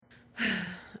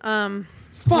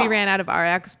We ran out of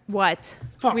RX. What?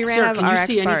 Fuck, we ran sir, out of can you RX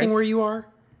see anything bars. where you are?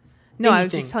 No, I was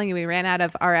Anything. just telling you we ran out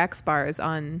of RX bars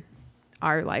on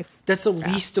our life. That's the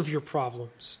least of your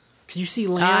problems. Can you see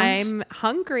land? I'm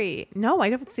hungry. No, I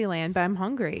don't see land, but I'm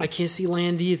hungry. I can't see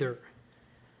land either.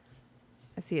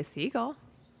 I see a seagull.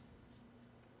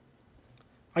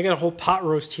 I got a whole pot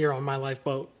roast here on my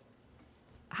lifeboat.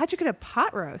 How'd you get a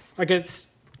pot roast? I got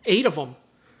 8 of them.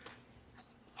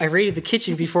 I raided the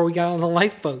kitchen before we got on the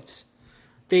lifeboats.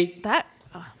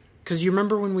 Because you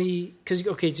remember when do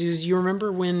you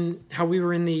remember how we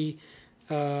were in the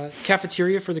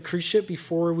cafeteria for the cruise ship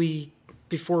before we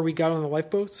got on the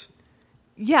lifeboats?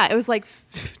 Yeah, it was like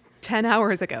 10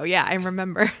 hours ago. Yeah, I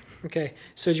remember. Okay,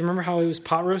 so do you remember how it was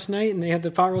pot roast night and they had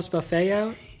the pot roast buffet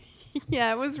out?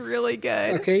 Yeah, it was really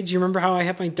good. Okay, do you remember how I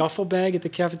had my duffel bag at the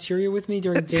cafeteria with me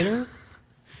during dinner?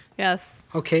 Yes.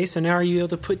 Okay, so now are you able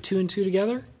to put 2 and 2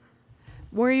 together?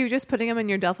 Were you just putting them in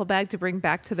your duffel bag to bring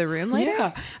back to the room later?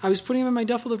 Yeah, I was putting them in my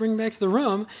duffel to bring back to the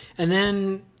room, and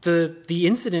then the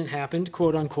incident happened,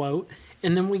 quote unquote,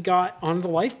 and then we got on the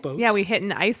lifeboats. Yeah, we hit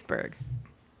an iceberg.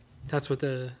 That's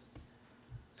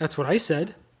what I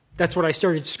said. That's what I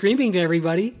started screaming to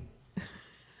everybody.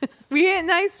 We hit an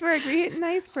iceberg. We hit an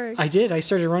iceberg. I did. I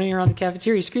started running around the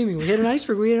cafeteria screaming, "We hit an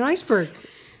iceberg! We hit an iceberg!"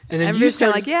 And then Everybody's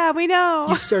like, "Yeah, we know."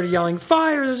 You started yelling,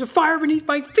 "Fire! There's a fire beneath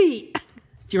my feet!"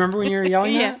 Do you remember when you were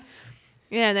yelling that?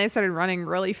 Yeah, and they started running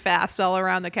really fast all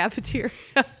around the cafeteria.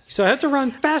 So I had to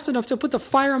run fast enough to put the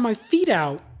fire on my feet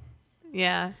out.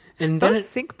 Yeah. And Boats then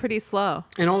sink pretty slow.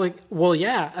 And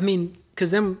I mean,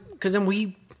 because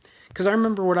I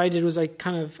remember what I did was I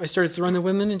started throwing the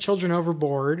women and children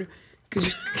overboard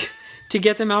to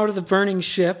get them out of the burning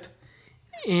ship.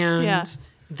 And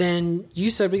then you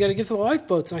said, we got to get to the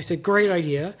lifeboats. And I said, great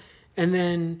idea. And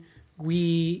then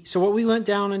what we went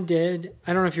down and did,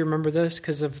 I don't know if you remember this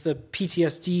because of the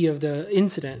PTSD of the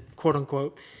incident, quote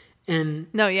unquote. And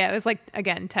no, yeah, it was like,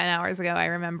 again, 10 hours ago. I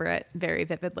remember it very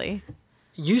vividly.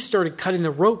 You started cutting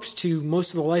the ropes to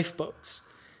most of the lifeboats.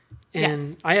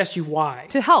 And I asked you why.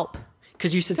 To help.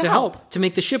 Because you said to help, to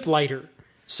make the ship lighter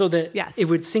so that it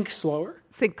would sink slower.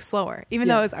 Even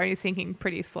though it was already sinking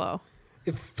pretty slow.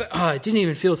 It didn't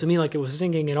even feel to me like it was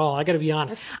sinking at all. I got to be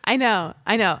honest. I know.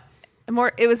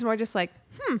 It was more just like,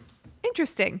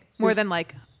 interesting. More than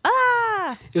like,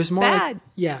 It was more bad.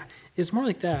 It's more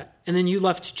like that. And then you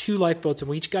left 2 lifeboats and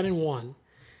we each got in one.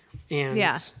 And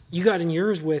you got in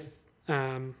yours with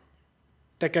that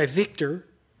guy Victor.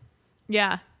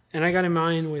 Yeah. And I got in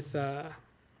mine with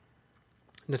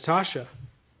Natasha.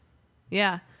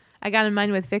 Yeah. I got in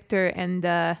mine with Victor and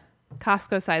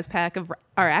Costco size pack of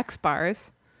RX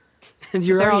bars. And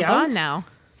they're all gone now.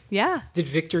 Yeah. Did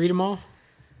Victor eat them all?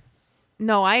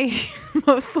 No, I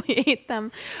mostly ate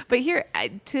them. But here,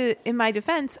 in my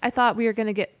defense, I thought we were going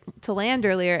to get to land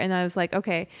earlier. And I was like,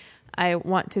 okay, I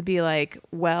want to be like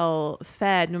well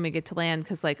fed when we get to land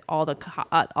because like all the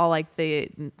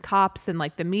cops and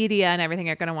like the media and everything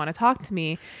are going to want to talk to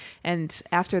me. And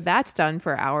after that's done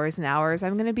for hours and hours,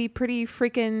 I'm going to be pretty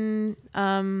freaking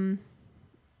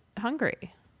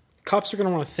hungry. Cops are going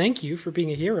to want to thank you for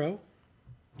being a hero.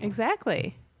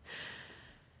 Exactly.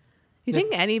 You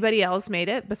think anybody else made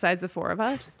it besides the 4 of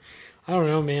us? I don't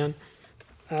know, man.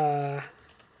 I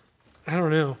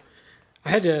don't know. I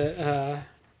had to,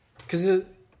 because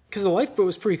the lifeboat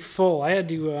was pretty full. I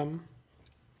had a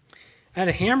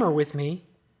hammer with me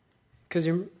because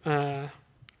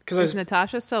Is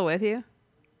Natasha still with you?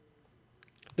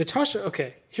 Natasha.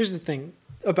 Okay, here's the thing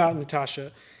about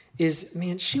Natasha is,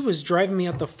 man, she was driving me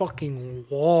up the fucking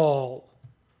wall.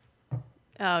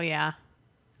 Oh yeah.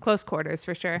 Close quarters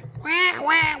for sure. Wah,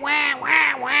 wah, wah,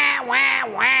 wah, wah, wah,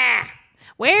 wah.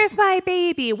 Where's my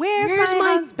baby? Where's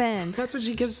my husband? That's what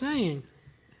she kept saying.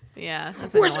 Yeah.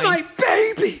 That's Where's annoying. my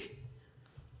baby?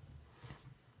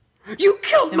 You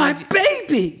killed my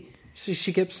baby.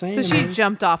 She kept saying. So she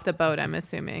jumped off the boat, I'm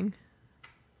assuming.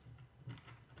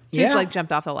 She's like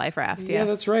jumped off the life raft. Yeah,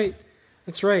 that's right.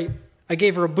 That's right. I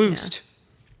gave her a boost.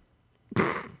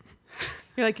 Yeah.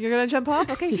 You're like, you're going to jump off?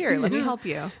 Okay, here, let me help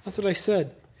you. That's what I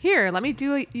said. Here, let me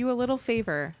do you a little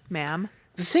favor, ma'am.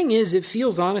 The thing is, it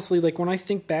feels honestly like when I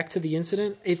think back to the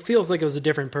incident, it feels like it was a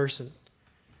different person.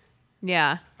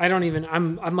 Yeah.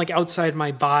 I'm like outside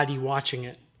my body watching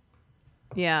it.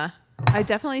 Yeah. I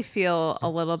definitely feel a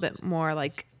little bit more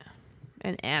like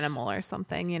an animal or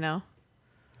something, you know?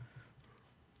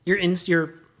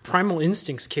 Your primal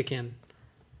instincts kick in.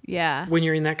 Yeah. When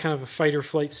you're in that kind of a fight or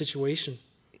flight situation.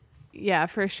 Yeah,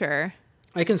 for sure.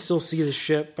 I can still see the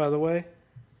ship, by the way.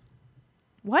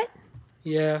 What?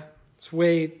 Yeah. It's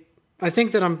way I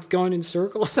think that I'm going in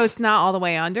circles. So it's not all the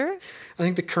way under? I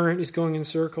think the current is going in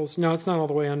circles. No, it's not all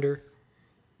the way under.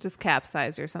 Just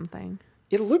capsized or something.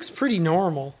 It looks pretty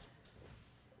normal.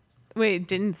 Wait, it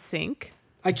didn't sink?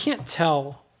 I can't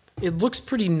tell. It looks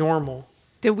pretty normal.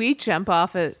 Did we jump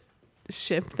off a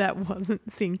ship that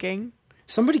wasn't sinking?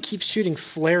 Somebody keeps shooting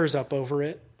flares up over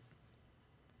it.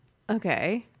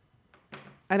 Okay.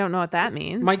 I don't know what that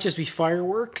means. Might just be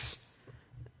fireworks.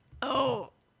 Oh,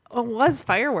 it was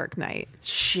firework night.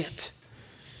 Shit.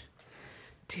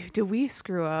 Dude, did we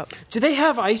screw up? Do they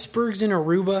have icebergs in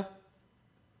Aruba?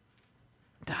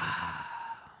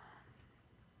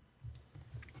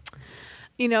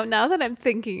 You know, now that I'm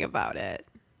thinking about it.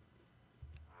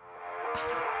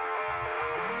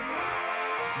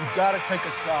 You gotta take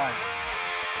a side.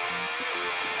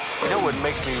 You know what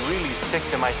makes me really sick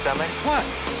to my stomach? What?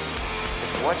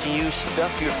 Is watching you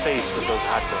stuff your face with those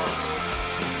hot dogs.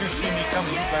 If you see me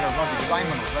coming, you better run because I'm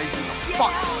gonna lay you the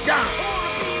fuck down.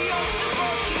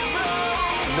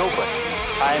 Nobody,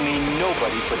 I mean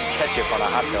nobody puts ketchup on a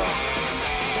hot dog.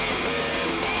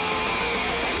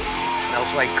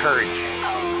 Smells like courage.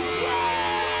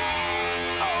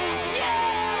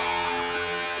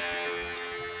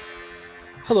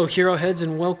 Hello, Hero Heads,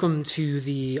 and welcome to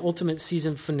the ultimate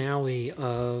season finale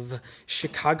of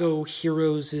Chicago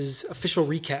Heroes' official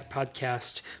recap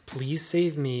podcast, Please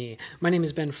Save Me. My name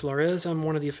is Ben Flores. I'm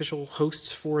one of the official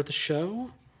hosts for the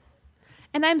show.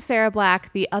 And I'm Sarah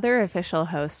Black, the other official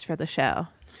host for the show.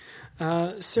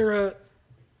 Sarah,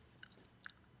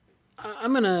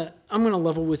 I'm gonna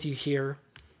level with you here.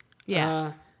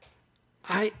 Yeah.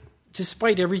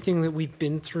 Despite everything that we've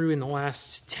been through in the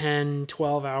last 10,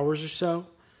 12 hours or so,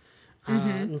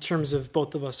 in terms of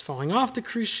both of us falling off the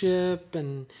cruise ship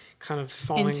and kind of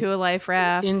falling Into a life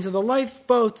raft. into the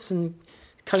lifeboats and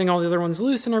cutting all the other ones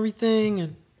loose and everything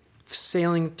and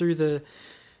sailing through the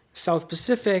South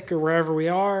Pacific or wherever we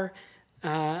are,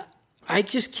 I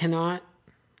just can't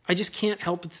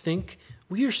help but think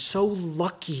we are so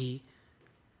lucky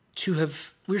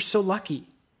we're so lucky.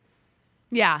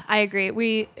 Yeah, I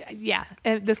agree.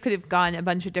 This could have gone a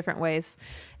bunch of different ways.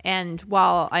 And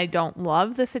while I don't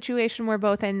love the situation we're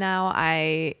both in now,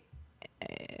 I'm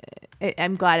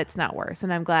glad it's not worse.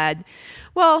 And I'm glad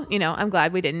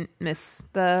we didn't miss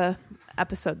the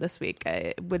episode this week.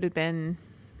 It would have been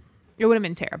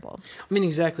terrible. I mean,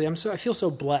 exactly. I feel so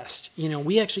blessed. You know,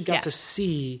 we actually got to Yes.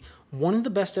 see one of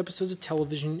the best episodes of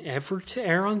television ever to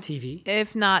air on TV.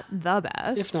 If not the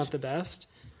best. If not the best.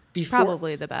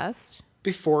 Probably the best.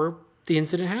 Before the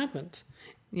incident happened.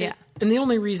 Yeah. And the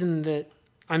only reason that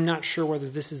I'm not sure whether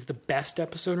this is the best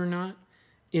episode or not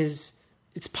is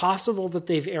it's possible that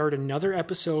they've aired another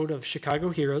episode of Chicago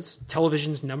Heroes,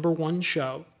 television's #1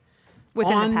 show.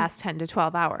 Within the past 10 to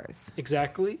 12 hours.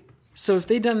 Exactly. So if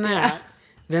they'd done that,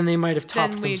 then they might have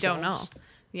topped Then we themselves. don't know.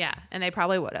 Yeah, and they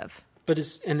probably would have.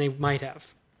 And they might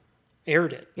have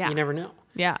aired it. Yeah. You never know.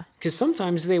 Yeah. Because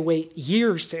sometimes they wait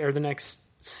years to air the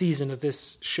next season of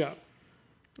this show.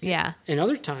 Yeah. And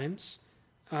other times,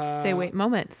 They wait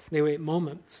moments. they wait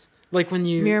moments. Like when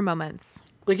you... Mere moments.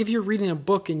 Like if you're reading a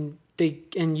book and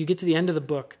you get to the end of the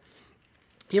book.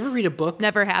 You ever read a book?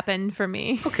 Never happened for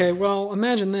me. Okay, well,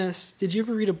 imagine this. Did you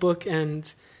ever read a book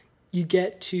and you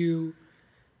get to...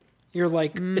 You're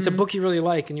like, it's a book you really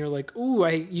like, and you're like, ooh,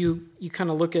 you kind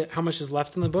of look at how much is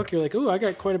left in the book. You're like, ooh, I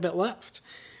got quite a bit left.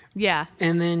 Yeah.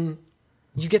 And then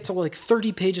you get to like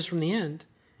 30 pages from the end,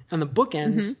 and the book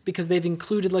ends because they've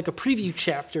included like a preview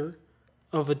chapter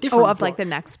of a different book. Like the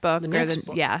next book.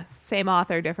 Book. Yeah, same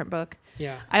author, different book.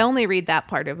 Yeah. I only read that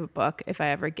part of a book if I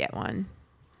ever get one.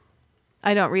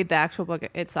 I don't read the actual book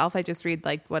itself. I just read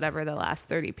like whatever the last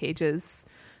 30 pages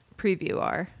preview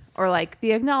are, or like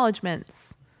the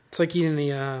acknowledgments. It's like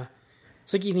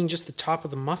eating just the top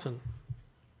of the muffin.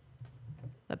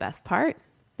 The best part.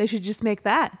 They should just make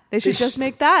that. They should just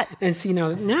make that. And see,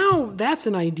 now that's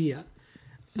an idea.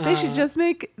 They should just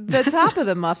make the top of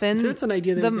the muffin. That's an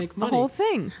idea that would make money. The whole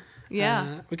thing.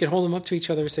 Yeah. We could hold them up to each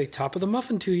other and say, top of the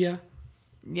muffin to ya.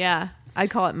 Yeah. I'd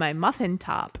call it my muffin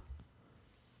top.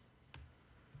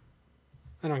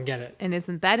 I don't get it. And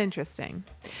isn't that interesting?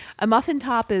 A muffin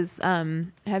top is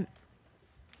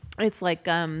it's like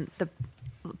the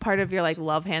part of your like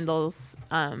love handles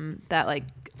that like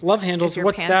Love handles. if your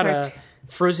What's pants that? are A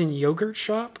frozen yogurt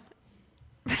shop?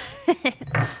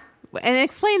 and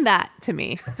explain that to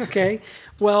me. Okay.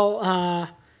 Well,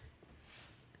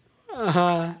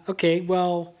 okay.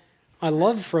 Well, I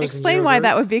love frozen Explain yogurt. why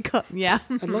that would be yeah.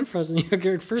 I love frozen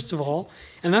yogurt, first of all.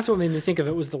 And that's what made me think of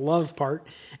it was the love part.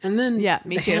 And then Yeah,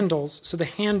 me the too. handles. So the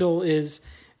handle is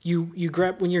you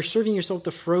grab when you're serving yourself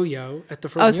the froyo at the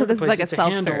frozen Oh, so yogurt this is place. like a It's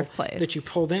self-serve handle place. that you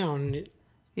pull down. And it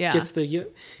Yeah. gets the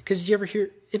because you ever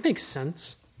hear it makes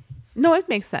sense. No, it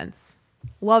makes sense.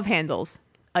 Love Handles,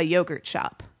 a yogurt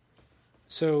shop.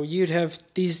 So you'd have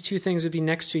these two things would be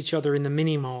next to each other in the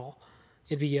mini mall.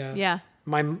 It'd be Yeah.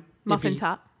 it'd Muffin be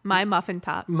top. My muffin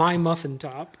top. my muffin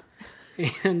top,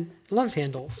 and Love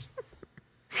Handles.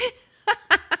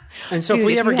 And so Dude, if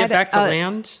we if ever you get had back to a-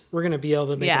 land, we're going to be able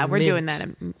to make Yeah, a we're mint. doing that.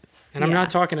 And I'm yeah. not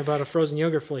talking about a frozen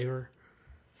yogurt flavor.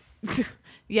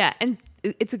 Yeah, and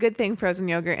it's a good thing frozen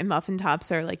yogurt and muffin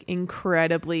tops are like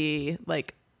incredibly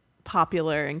like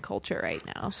popular in culture right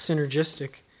now.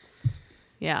 Synergistic.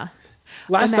 Yeah.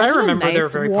 Last Imagine I a remember, they were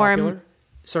nice, very warm- popular.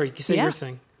 Sorry, you say Yeah. your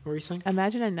thing. What were you saying?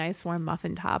 Imagine a nice warm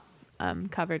muffin top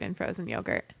covered in frozen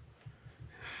yogurt.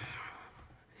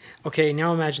 Okay,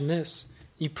 now imagine this.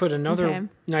 You put another Okay.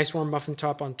 nice warm muffin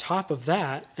top on top of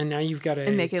that, and now you've got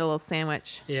And make it a little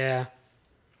sandwich. Yeah.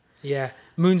 Yeah.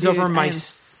 Moon's Dude, over my I am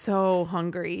so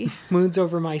hungry. Moon's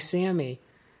over my Sammy.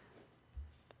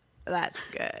 That's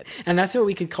good. And that's what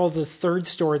we could call the third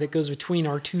store that goes between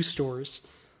our two stores.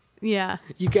 Yeah.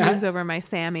 You got- Moon's over my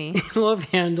Sammy. Love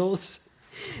Handles.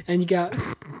 And you got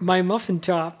my muffin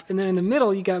top, and then in the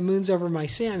middle you got Moon's over my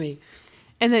Sammy.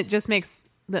 And it just makes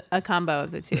a combo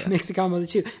of the two. Makes a combo of the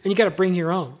two. And you got to bring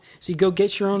your own. So you go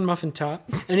get your own muffin top,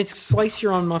 and it's slice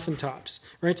your own muffin tops,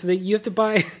 right? So that you have to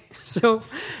buy. So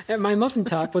at my muffin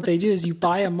top, what they do is you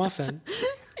buy a muffin,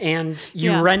 and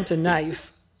you Yeah. rent a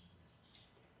knife,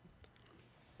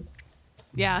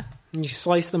 Yeah. and you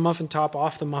slice the muffin top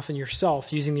off the muffin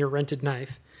yourself using your rented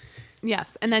knife.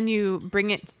 Yes. And then you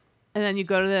bring it, and then you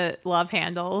go to the Love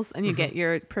Handles and you get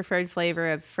your preferred flavor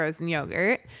of frozen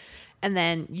yogurt. And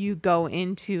then you go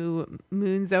into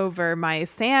Moon's Over my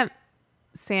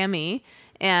Sammy,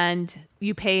 and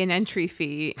you pay an entry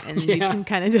fee, and you Yeah. can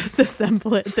kind of just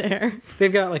assemble it there.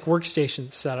 They've got like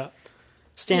workstations set up.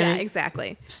 Yeah,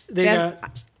 exactly. They have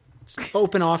got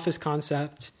open office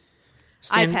concept.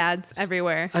 iPads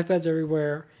everywhere. iPads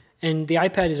everywhere, and the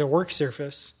iPad is a work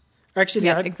surface. Or actually,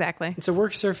 Yeah, exactly. It's a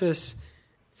work surface,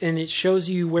 and it shows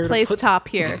you where Place to put top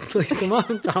here. place the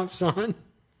muffin tops on,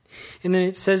 and then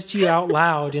it says to you out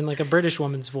loud in like a British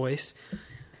woman's voice,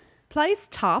 Place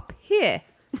top here.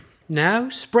 "Now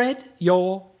spread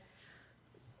your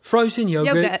frozen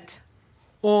yogurt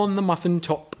on the muffin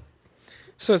top."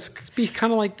 So it's be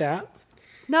kind of like that.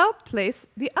 Now place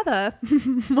the other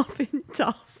muffin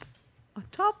top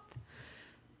atop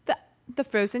the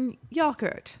frozen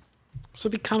yogurt. So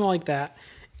it'd be kind of like that,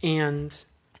 and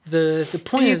the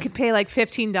point And you of, could pay like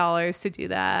 $15 to do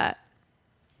that.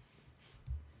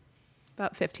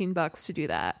 About $15 to do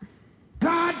that.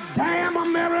 God damn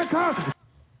America!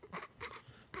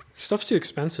 stuff's too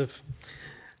expensive.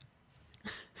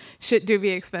 Shit do be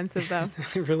expensive though.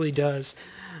 It really does.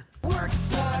 Work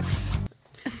sucks.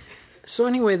 So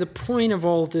anyway, the point of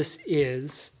all of this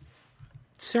is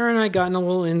Sarah and I got in a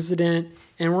little incident,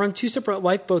 and we're on two separate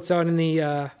lifeboats out in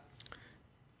the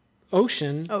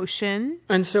ocean. Ocean.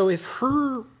 And so if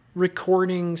her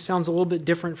recording sounds a little bit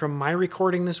different from my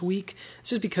recording this week, it's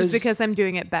just It's because I'm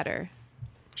doing it better.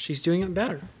 she's doing it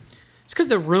better. It's because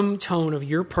the room tone of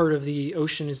your part of the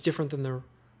ocean is different than the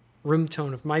room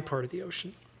tone of my part of the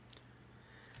ocean.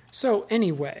 So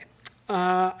anyway,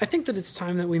 I think that it's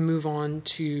time that we move on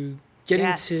to get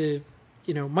Yes. into,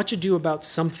 Much Ado About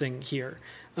Something here.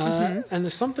 And the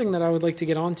something that I would like to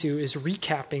get onto is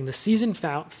recapping the season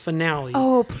finale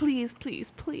Oh, please,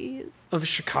 please, please. of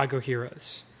Chicago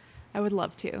Heroes. I would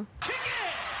love to.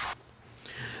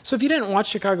 So if you didn't watch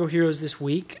Chicago Heroes this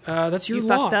week, that's your You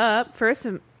loss. fucked up. First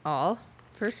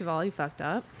of all, you fucked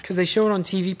up. Because they show it on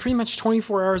TV pretty much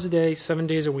 24 hours a day, 7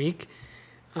 days a week.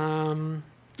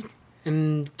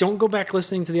 And don't go back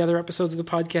listening to the other episodes of the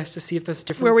podcast to see if that's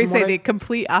different. Where we from say what the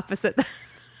complete opposite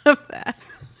of that.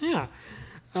 Yeah.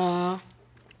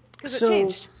 Because it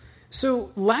changed.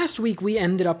 So last week we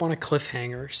ended up on a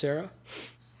cliffhanger, Sarah.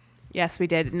 Yes, we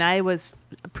did. And I was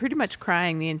pretty much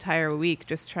crying the entire week,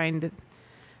 just trying to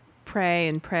pray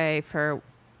and pray for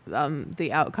the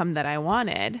outcome that I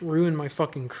wanted. Ruined my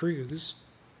fucking cruise.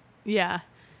 Yeah.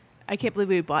 I can't believe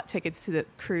we bought tickets to the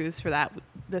cruise for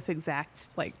this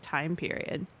exact time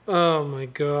period. Oh my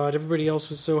god, everybody else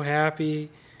was so happy.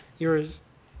 You were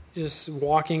just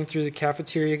walking through the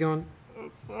cafeteria going,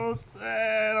 So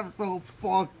sad. I'm so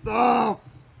fucked up.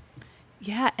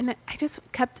 Yeah, and I just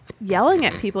kept yelling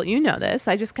at people. You know this.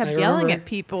 I just kept I yelling remember. at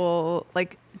people.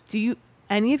 Like,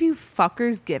 any of you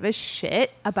fuckers give a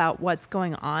shit about what's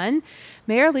going on,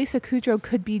 Mayor Lisa Kudrow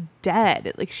could be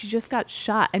dead. Like, she just got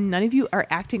shot, and none of you are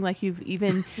acting like you've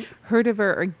even heard of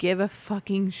her or give a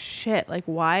fucking shit. Like,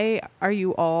 why are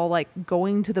you all like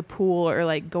going to the pool or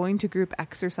like going to group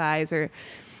exercise or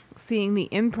seeing the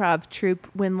improv troupe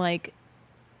when like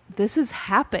this is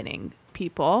happening,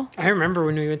 people? I remember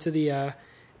when we went to the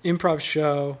improv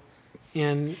show,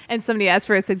 and somebody asked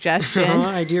for a suggestion.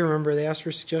 I do remember they asked for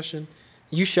a suggestion.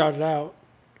 You shouted out.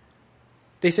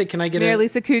 They said, "Can I get Mayor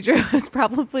Lisa Kudrow is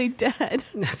probably dead."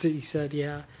 That's what you said,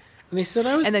 yeah. And they said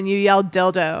I was. And then you yelled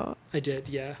dildo. I did,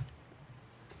 yeah.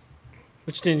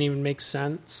 Which didn't even make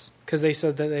sense because they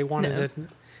said that they wanted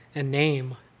a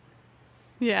name.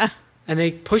 Yeah. And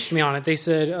they pushed me on it. They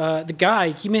said, the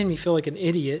guy, he made me feel like an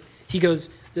idiot. He goes,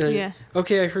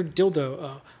 okay, I heard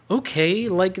dildo. Okay,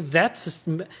 like that's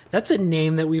a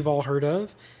name that we've all heard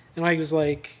of. And I was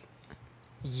like,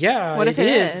 yeah, what if it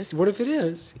is? What if it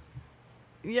is?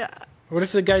 Yeah. What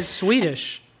if the guy's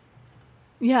Swedish?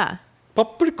 Yeah.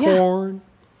 Popcorn.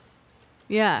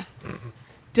 Yeah.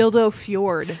 Dildo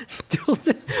Fjord.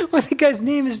 Dildo. Well, the guy's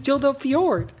name is Dildo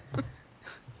Fjord.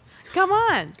 Come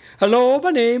on. Hello,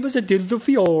 my name is Dildo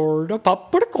Fjord. A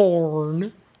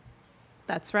popcorn.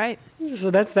 That's right.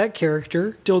 So that's that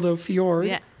character, Dildo Fjord.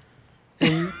 Yeah.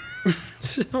 And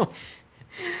so,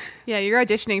 yeah, you're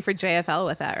auditioning for JFL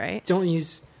with that, right? don't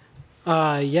use,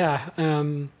 yeah.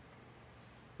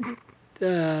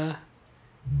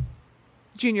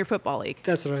 Junior Football League.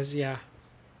 That's what I was. Yeah.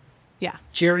 Yeah.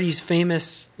 Jerry's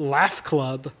famous Laugh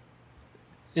Club,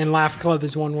 and Laugh Club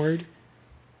is one word.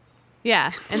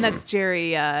 Yeah, and that's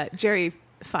Jerry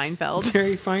Feinfeld.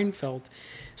 Jerry Feinfeld.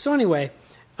 So anyway,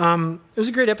 it was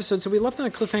a great episode. So we left on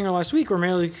a cliffhanger last week where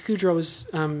Mayor Lisa Kudrow was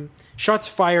shots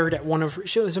fired at one of her.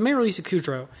 So Mayor Lisa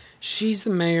Kudrow, she's the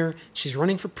mayor. She's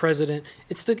running for president.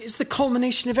 It's the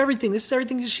culmination of everything. This is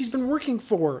everything that she's been working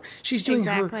for. She's doing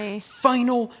her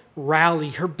final rally,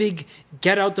 her big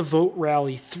get out the vote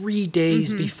rally 3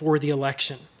 days before the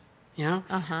election. Yeah.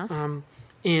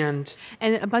 And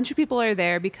a bunch of people are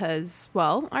there because,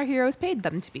 well, our heroes paid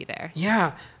them to be there.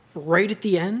 Yeah, right at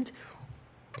the end,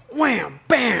 wham,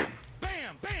 bam,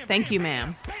 Thank you,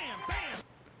 ma'am.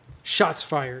 shots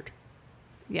fired.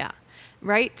 Yeah,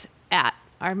 right at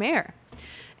our mayor.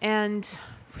 And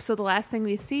so the last thing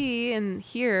we see and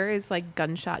hear is like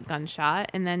gunshot,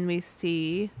 and then we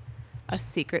see a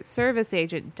Secret Service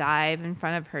agent dive in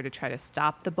front of her to try to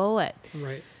stop the bullet.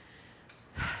 Right.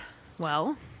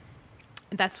 Well,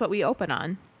 that's what we open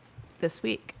on this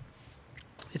week.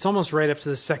 It's almost right up to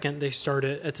the second they start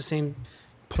it at the same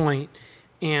point.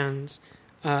 And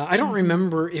I don't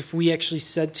remember if we actually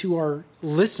said to our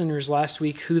listeners last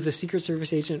week who the Secret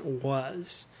Service agent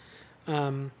was.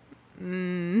 I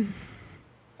can't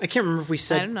remember if we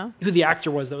said I don't know who the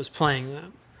actor was that was playing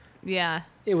them. Yeah.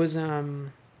 It was... I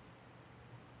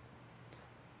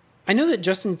know that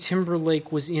Justin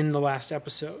Timberlake was in the last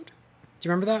episode. Do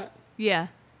you remember that? Yeah.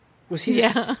 Was he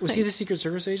the Secret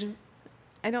Service agent?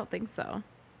 I don't think so.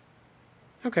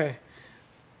 Okay.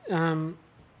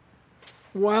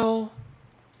 Well,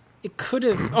 it could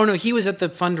have... Oh, no, he was at the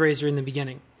fundraiser in the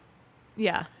beginning.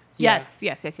 Yeah. Yeah.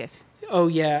 Yes. Oh,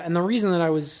 yeah. And the reason that I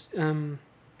was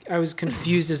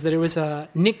confused is that it was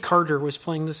Nick Carter was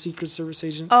playing the Secret Service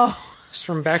agent. Oh. It's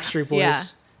from Backstreet Boys. Yeah.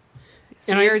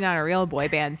 So And you're not a real boy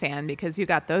band fan because you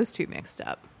got those two mixed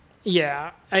up.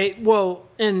 Yeah.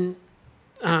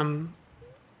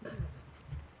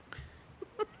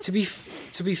 To be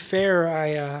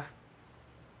fair,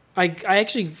 I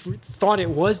actually thought it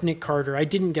was Nick Carter. I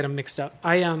didn't get him mixed up.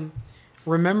 I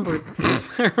remembered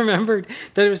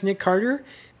that it was Nick Carter,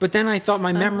 but then I thought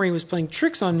my memory was playing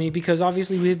tricks on me because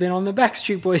obviously we've been on the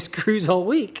Backstreet Boys cruise all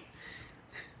week.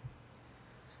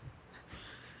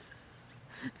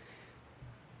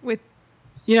 With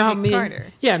You know how Nick Carter.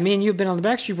 me and you have been on the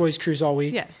Backstreet Boys cruise all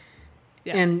week.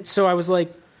 Yeah. And so I was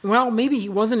like, well, maybe he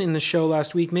wasn't in the show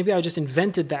last week. Maybe I just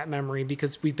invented that memory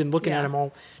because we've been looking at him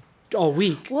all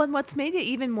week. Well, and what's made it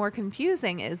even more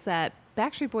confusing is that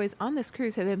Backstreet Boys on this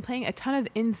cruise have been playing a ton of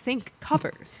NSYNC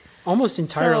covers. Almost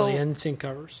entirely So- NSYNC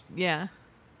covers. Yeah.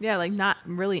 Yeah, like not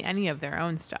really any of their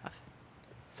own stuff.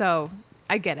 So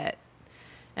I get it.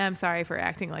 And I'm sorry for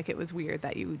acting like it was weird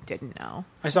that you didn't know.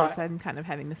 I saw- Because I'm kind of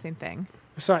having the same thing.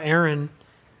 I saw Aaron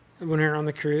when we were on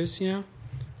the cruise, you know?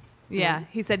 Yeah,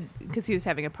 he said because he was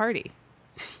having a party.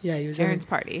 Yeah, he was Aaron's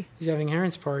party. He's having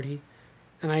Aaron's party.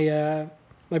 And I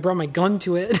brought my gun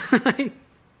to it.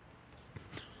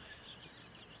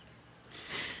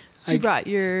 You brought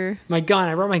your... I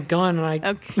brought my gun and I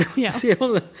Okay, yeah. was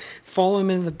able to follow him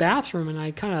into the bathroom and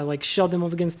I kind of like shoved him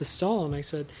up against the stall and I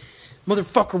said,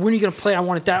 Motherfucker, when are you going to play I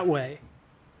Want It That Way?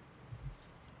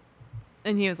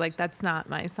 And he was like, that's not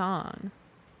my song.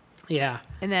 Yeah.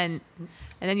 And then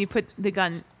you put the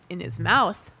gun in his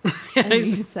mouth. And he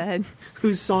said,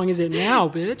 whose song is it now,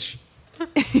 bitch?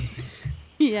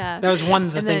 yeah. That was one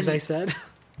of the And things then- I said.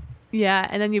 Yeah.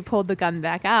 And then you pulled the gun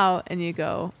back out and you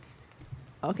go,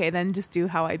 okay, then just do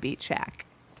How I Beat Shaq.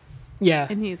 Yeah.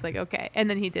 And he's like, okay. And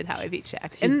then he did How I Beat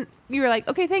Shaq. And you were like,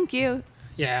 okay, thank you.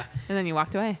 Yeah. And then you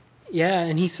walked away. Yeah.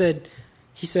 And he said,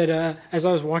 as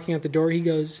I was walking out the door, he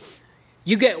goes,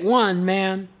 you get one,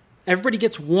 man. Everybody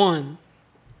gets one.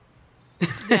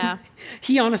 Yeah.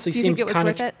 He honestly Do you seemed think it was kind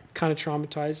worth of it?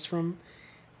 traumatized from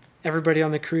everybody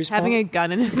on the cruise. Having a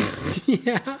gun in his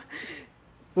yeah.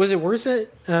 Was it worth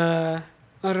it? I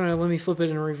don't know. Let me flip it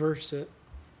and reverse it.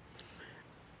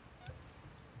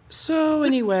 So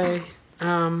anyway,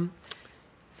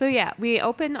 So yeah, we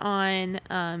open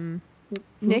on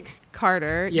Nick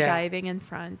Carter Yeah. diving in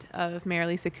front of Mary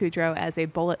Lisa Kudrow as a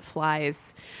bullet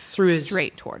flies through his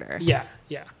straight toward her. Yeah,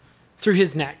 through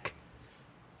his neck,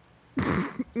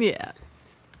 Yeah.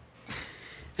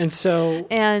 and so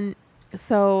And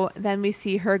so then we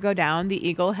see her go down. The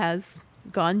eagle has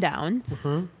gone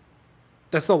down.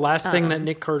 that's the last thing that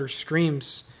Nick Carter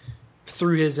screams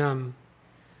through his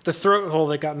the throat hole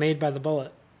that got made by the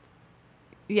bullet.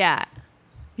 Yeah.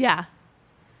 Yeah.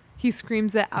 He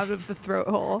screams it out of the throat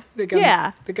hole. That got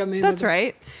Yeah. that got made. That's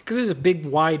right. Because there's a big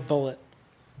wide bullet.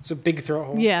 It's a big throat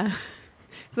hole. Yeah.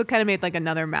 So it kind of made like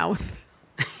another mouth.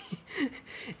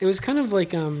 It was kind of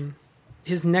like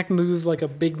his neck moved like a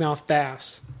big mouth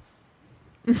bass.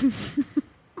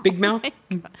 Big mouth,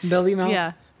 belly mouth,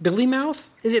 Yeah. Billy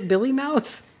mouth. Is it Billy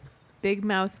mouth? Big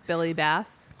mouth Billy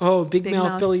Bass. Oh, big Big mouth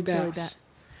mouth Billy Billy Bass.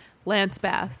 Lance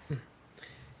Bass.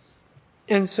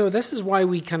 And so this is why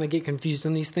we kind of get confused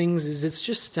on these things. Is it's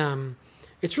just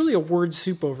it's really a word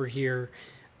soup over here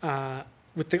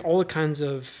with all the kinds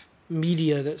of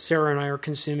media that Sarah and I are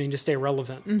consuming to stay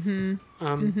relevant.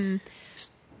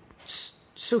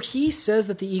 So he says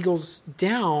that the eagle's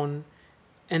down,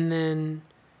 and then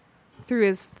Through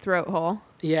his throat hole.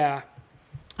 yeah.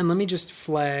 And let me just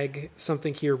flag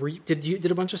something here. Did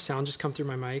a bunch of sound just come through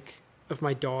my mic of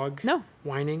my dog No.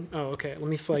 whining? Oh, okay. Let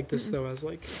me flag this though as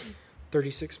like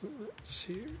 36 minutes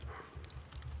here.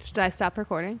 Should I stop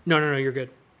recording? No, you're good.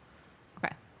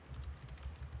 Okay.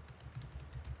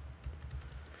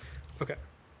 Okay.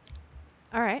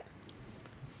 All right.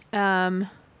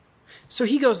 So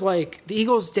he goes like, the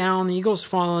eagle's down, the eagle's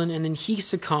fallen, and then he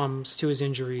succumbs to his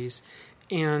injuries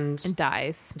and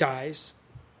dies. dies.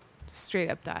 Straight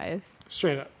up dies.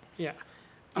 Straight up. Yeah.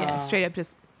 Yeah, straight up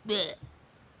just.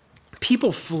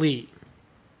 People flee.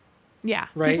 Yeah.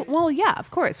 Right? Well, yeah,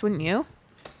 of course, wouldn't you?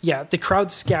 Yeah, the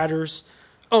crowd scatters.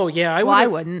 Oh, yeah, I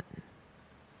wouldn't.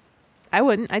 I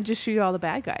wouldn't. I'd just shoot all the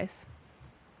bad guys.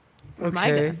 With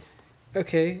my Okay.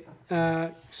 gun.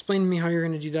 Okay. Explain to me how you're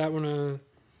going to do that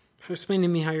explain to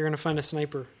me how you're going to find a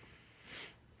sniper.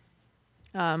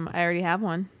 I already have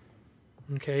one.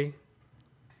 Okay.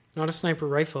 Not a sniper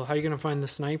rifle. How are you going to find the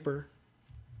sniper?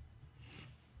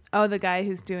 Oh, the guy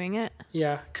who's doing it?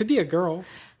 Yeah. Could be a girl.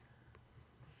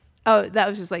 Oh, that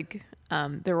was just like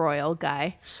the royal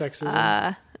guy.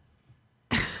 Sexism.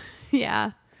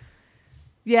 Yeah.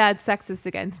 Yeah, it's sexist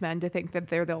against men to think that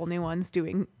they're the only ones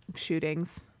doing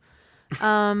shootings.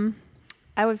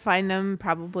 I would find them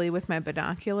probably with my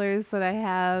binoculars that I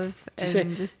have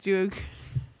and just do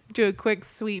a quick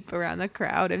sweep around the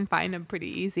crowd and find them pretty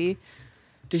easy.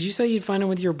 Did you say you'd find them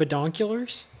with your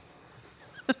binoculars?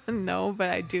 No, but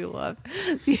I do love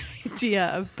the idea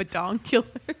of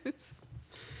binoculars.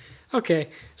 Okay.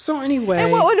 So anyway,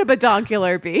 And what would a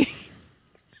binocular be?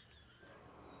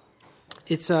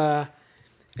 it's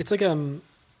like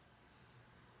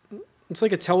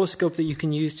a telescope that you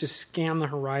can use to scan the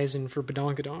horizon for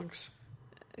badonkadonks.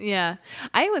 Yeah.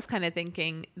 I was kind of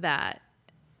thinking that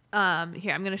here,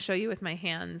 I'm going to show you with my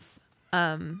hands.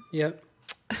 Yep.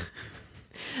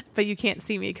 But you can't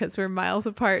see me because we're miles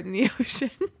apart in the ocean.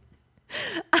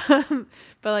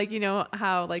 But like, you know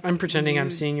how like I'm pretending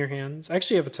I'm seeing your hands. I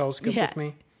actually have a telescope Yeah. with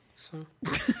me. So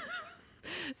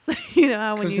So you know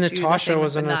how when because you Natasha do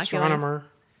was an binoculars. astronomer.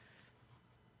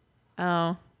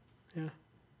 Oh, Yeah.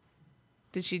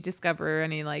 did she discover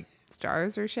any like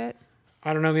stars or shit?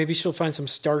 I don't know. Maybe she'll find some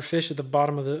starfish at the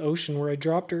bottom of the ocean where I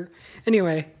dropped her.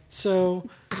 Anyway, so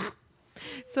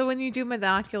So when you do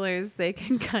binoculars, they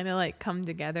can kind of like come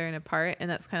together and apart, and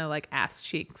that's kind of like ass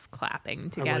cheeks clapping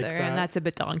together, that. and that's a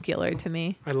binocular to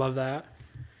me. I love that.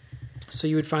 So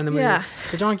you would find them Yeah. with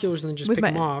your binoculars and then just With pick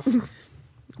my- them off.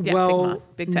 Yeah, well,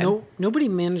 big time. nobody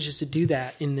manages to do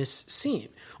that in this scene.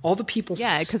 all the people.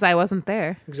 Yeah, because I wasn't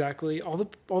there. Exactly. All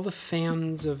the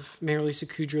fans of Mary Lisa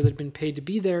Kudrow that had been paid to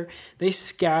be there, they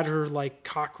scatter like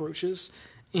cockroaches,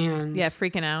 and Yeah,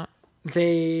 freaking out.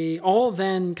 they all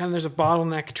then kind of there's a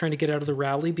bottleneck trying to get out of the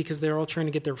rally because they're all trying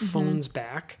to get their phones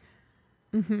back.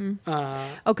 Oh,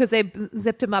 because they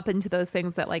zipped them up into those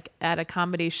things that like at a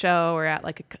comedy show or at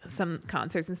like some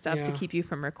concerts and stuff to Yeah. keep you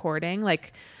from recording.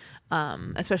 Like,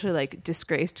 especially like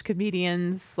disgraced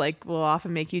comedians, like will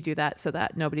often make you do that so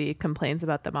that nobody complains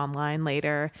about them online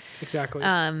later. Exactly.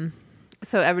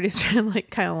 So everybody's trying to like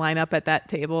kind of line up at that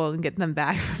table and get them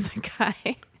back from the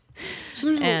guy. So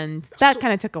there's And that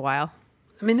kind of took a while.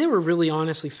 I mean, they were really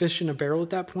honestly fish in a barrel at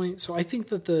that point. So I think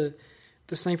that the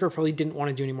sniper probably didn't want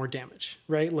to do any more damage,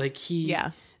 right? Like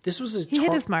this was He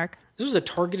hit his mark. This was a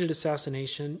targeted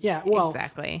assassination. Yeah, well,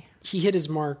 Exactly. he hit his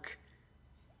mark.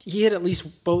 He hit at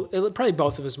least probably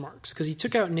both of his marks because he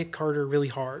took out Nick Carter really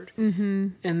hard. Mm-hmm.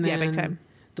 And then Yeah, big time.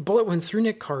 the bullet went through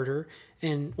Nick Carter.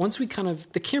 And once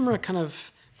the camera kind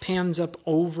of pans up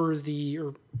over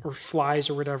or flies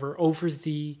or whatever over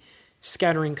the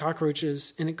scattering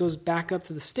cockroaches, and it goes back up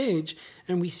to the stage,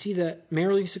 and we see that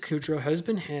Mary Lisa Kudrow has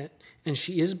been hit, and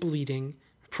she is bleeding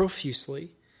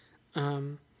profusely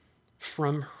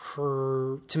from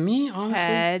her, to me,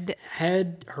 honestly,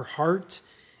 head, her heart.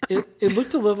 It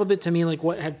looked a little bit to me like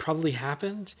what had probably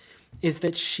happened is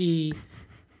that she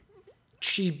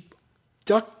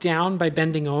ducked down by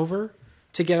bending over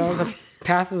to get out of the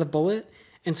path of the bullet,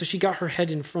 and so she got her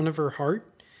head in front of her heart,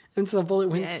 and so the bullet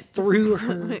went through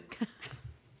her.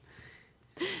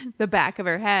 The back of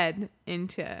her head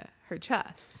into her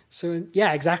chest. So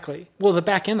yeah, exactly. Well, the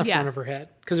back and the front of her head,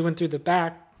 because it went through the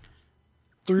back,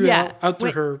 out through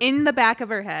went her. in the back of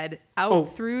her head,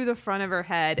 out through the front of her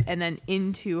head, and then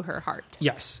into her heart.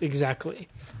 Yes, exactly.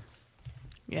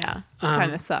 Yeah,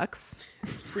 kind of sucks.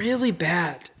 Really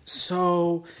bad.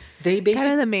 So they basically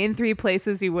Kind of the main three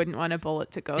places you wouldn't want a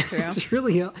bullet to go through. it's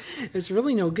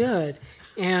really no good.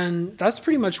 And that's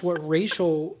pretty much what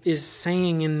Rachel is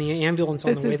saying in the ambulance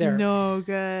on the way there. This is no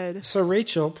good. So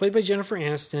Rachel, played by Jennifer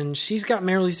Aniston, she's got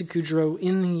Mary Lisa Kudrow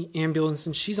in the ambulance,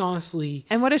 and she's honestly...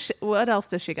 And what else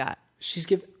does she got?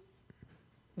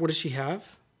 What does she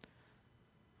have?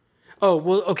 Oh,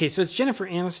 well, okay, so it's Jennifer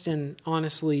Aniston,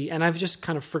 honestly, and I've just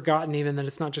kind of forgotten even that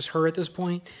it's not just her at this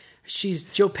point.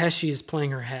 Joe Pesci is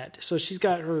playing her head. So she's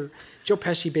got Joe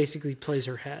Pesci basically plays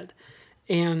her head.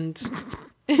 And...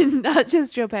 And not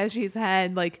just Joe Pesci's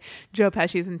head, like Joe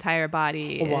Pesci's entire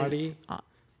body.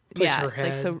 Plus her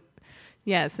head. So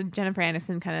Jennifer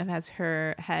Aniston kind of has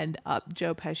her head up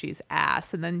Joe Pesci's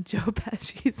ass, and then Joe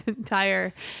Pesci's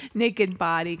entire naked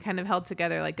body kind of held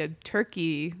together like a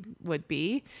turkey would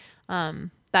be.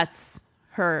 That's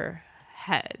her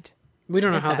head. We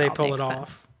don't know how they pull it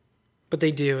off, but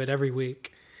they do it every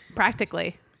week.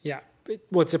 Practically. Yeah.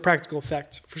 Well, it's a practical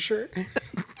effect for sure.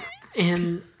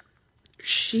 And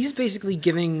she's basically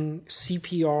giving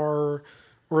CPR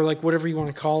or like whatever you want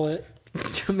to call it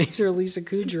to Mary Lisa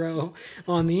Kudrow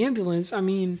on the ambulance. I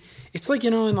mean, it's like,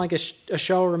 in like a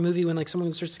show or a movie when like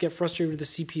someone starts to get frustrated with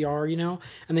the CPR,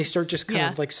 and they start just kind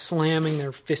of like slamming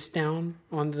their fist down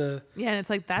on the... Yeah, and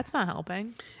it's like, that's not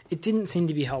helping. It didn't seem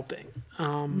to be helping.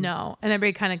 No. And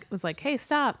everybody kind of was like, hey,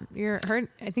 stop. You're hurt.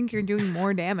 I think you're doing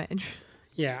more damage.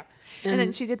 Yeah. And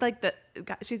then she did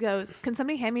she goes, can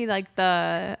somebody hand me like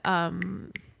the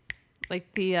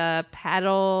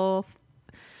paddle,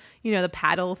 the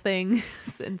paddle thing?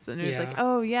 And so it was like,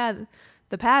 oh yeah,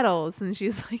 the paddles. And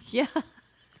she's like, yeah.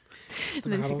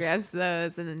 And then she grabs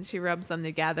those and then she rubs them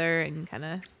together and kind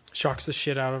of shocks the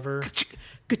shit out of her.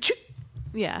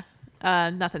 Yeah.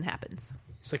 Nothing happens.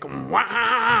 It's like,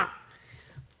 wah!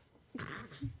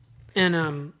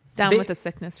 And down with the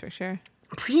sickness for sure.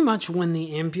 Pretty much when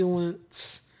the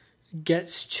ambulance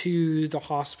gets to the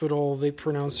hospital, they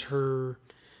pronounce her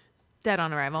dead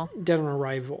on arrival.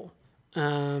 That's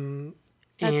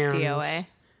DOA.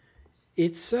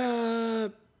 It's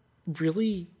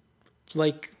really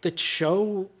like the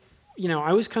show.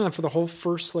 I was kind of for the whole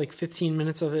first like 15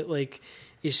 minutes of it, like,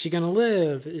 is she gonna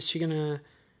live?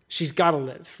 She's gotta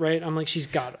live, right? I'm like, she's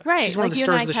gotta. Right. She's one of the you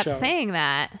stars and I of the kept show. saying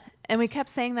that. And we kept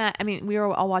saying that. I mean, we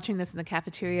were all watching this in the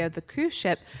cafeteria of the cruise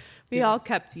ship. We all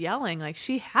kept yelling, like,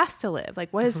 she has to live.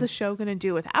 Like, what is the show going to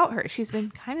do without her? She's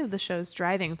been kind of the show's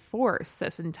driving force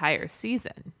this entire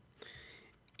season.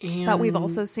 But we've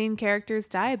also seen characters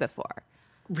die before.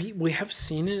 We have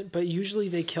seen it, but usually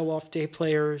they kill off day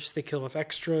players. They kill off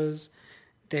extras.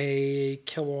 They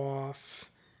kill off...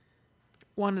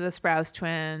 one of the Sprouse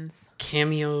twins.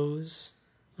 Cameos,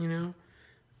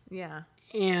 Yeah.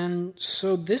 And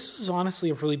so this was honestly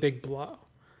a really big blow.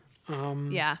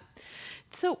 Yeah.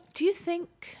 So do you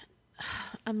think,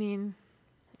 I mean,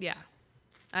 yeah,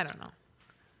 I don't know.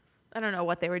 I don't know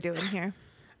what they were doing here.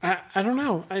 I don't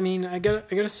know. I mean, I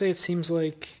gotta say, it seems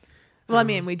like. Well, I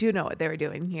mean, we do know what they were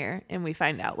doing here, and we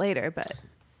find out later. But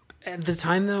at the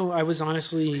time, though, I was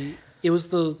honestly, it was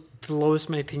the lowest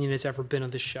my opinion has ever been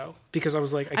of this show, because I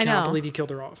was like, I cannot believe you killed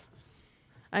her off.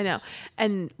 I know,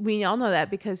 and we all know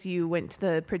that because you went to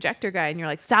the projector guy and you're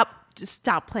like, just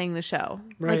stop playing the show.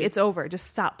 Right. Like, it's over. Just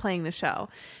stop playing the show.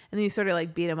 And then you sort of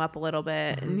like beat him up a little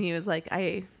bit, and he was like,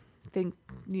 I think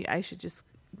I should just,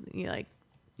 we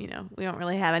don't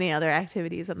really have any other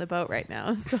activities on the boat right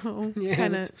now. So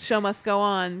kind of show must go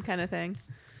on kind of thing.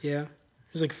 Yeah.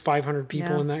 There's like 500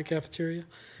 people in that cafeteria.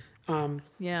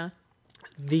 Yeah.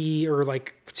 Or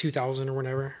like 2,000 or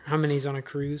whatever. How many's on a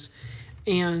cruise?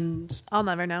 And I'll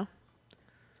never know.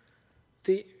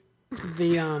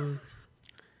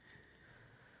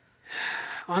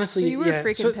 Honestly, you were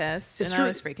freaking pissed, and I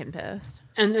was freaking pissed.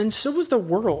 And so was the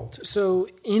world. So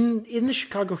in the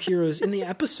Chicago Heroes, in the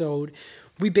episode,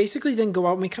 we basically then go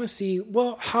out and we kind of see,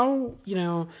 well, how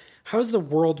does the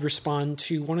world respond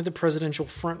to one of the presidential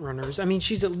frontrunners? I mean,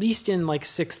 she's at least in like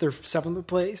 6th or 7th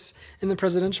place in the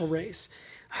presidential race.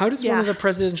 How does one of the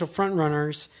presidential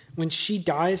frontrunners, when she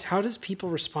dies, how does people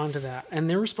respond to that? And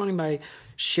they're responding by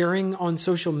sharing on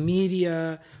social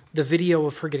media the video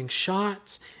of her getting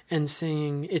shot and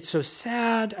saying it's so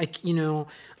sad.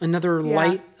 Another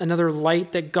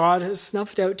light that God has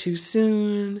snuffed out too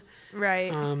soon.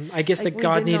 Right. I guess that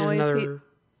God needed another.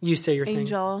 You say your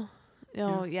angel. Thing.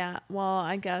 Oh yeah. Well,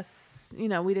 I guess we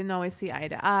didn't always see eye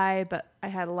to eye, but I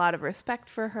had a lot of respect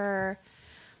for her.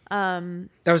 That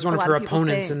was one of her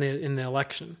opponents in the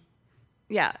election.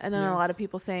 Yeah, and then a lot of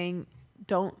people saying,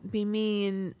 "Don't be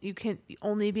mean. You can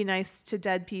only be nice to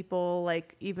dead people.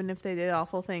 Like, even if they did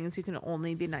awful things, you can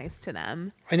only be nice to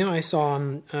them." I know. I saw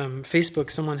on Facebook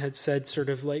someone had said sort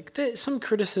of like some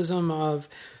criticism of,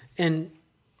 and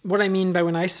what I mean by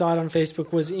when I saw it on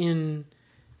Facebook was in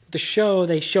the show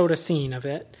they showed a scene of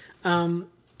it.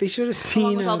 They showed a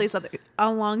scene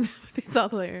along with these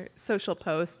other social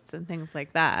posts and things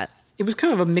like that. It was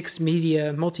kind of a mixed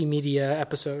media, multimedia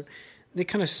episode. They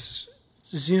kind of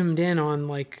zoomed in on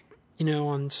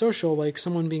on social, like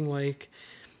someone being like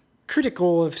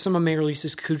critical of some of Mayor Lisa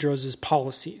Kudrow's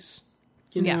policies.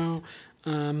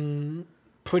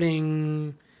 Putting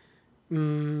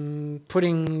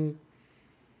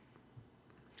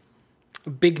a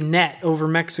big net over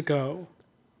Mexico.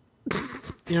 You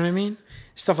know what I mean?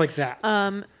 Stuff like that.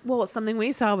 Well, it's something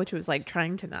we saw, which was like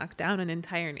trying to knock down an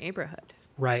entire neighborhood.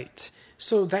 Right.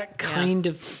 So that kind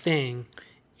of thing.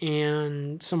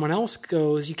 And someone else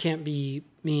goes, you can't be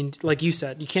mean, like you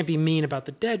said, you can't be mean about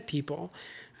the dead people.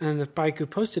 And the bike who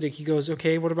posted it, he goes,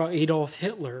 okay, what about Adolf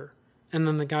Hitler? And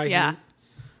then the guy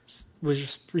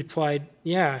replied,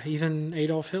 yeah, even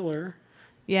Adolf Hitler.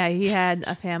 Yeah, he had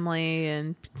a family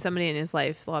and somebody in his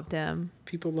life loved him.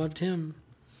 People loved him.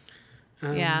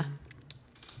 Yeah.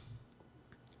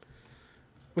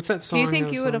 What's that song? Do you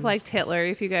think you would have liked Hitler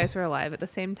if you guys were alive at the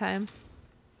same time?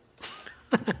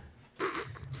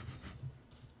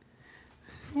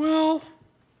 Well,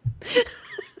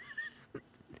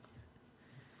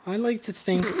 I like to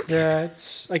think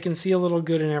that I can see a little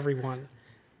good in everyone,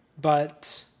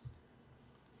 but...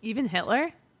 Even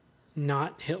Hitler?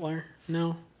 Not Hitler,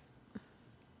 no.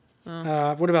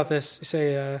 Oh. What about this? You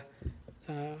say,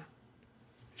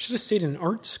 should have stayed in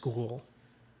art school.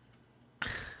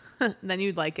 Then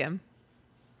you'd like him.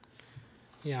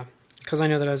 Yeah, because I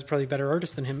know that I was probably a better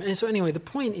artist than him. And so anyway, the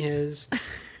point is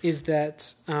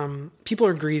that people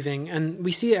are grieving, and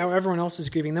we see how everyone else is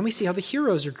grieving. Then we see how the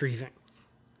heroes are grieving.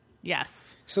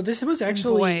 Yes. So this was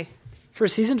actually, for a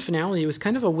season finale, it was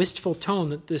kind of a wistful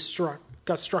tone that this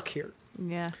got struck here.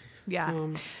 Yeah. Yeah.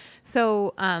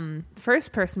 So the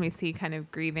first person we see kind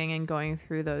of grieving and going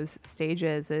through those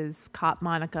stages is Cop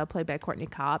Monica, played by Courtney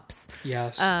Cops.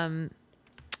 Yes.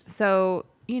 So,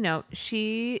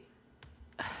 she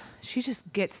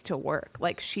just gets to work.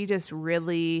 Like, she just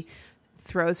really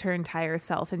throws her entire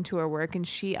self into her work, and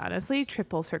she honestly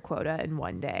triples her quota in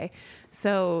one day.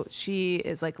 So she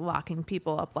is like locking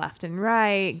people up left and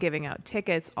right, giving out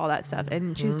tickets, all that stuff.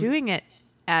 And she's doing it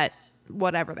at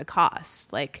whatever the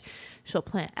cost. Like, she'll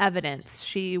plant evidence.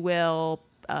 She will,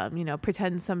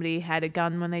 pretend somebody had a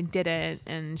gun when they didn't.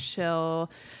 And she'll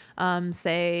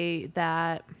say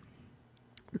that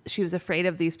she was afraid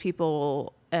of these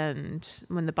people. And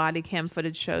when the body cam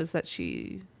footage shows that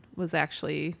she was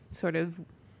actually sort of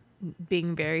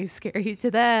being very scary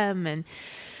to them. And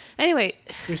anyway,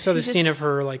 we saw the scene of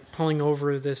her like pulling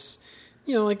over this,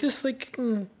 like this,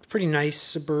 pretty nice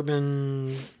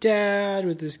suburban dad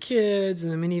with his kids in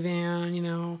the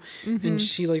minivan, and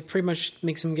she pretty much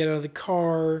makes him get out of the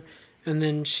car, and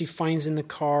then she finds in the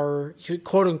car,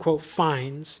 quote unquote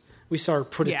finds. We saw her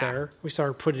put it there. We saw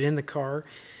her put it in the car.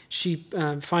 She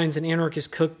finds an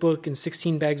anarchist cookbook and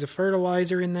 16 bags of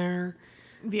fertilizer in there.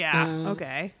 Yeah.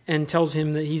 Okay. And tells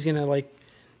him that he's gonna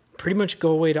pretty much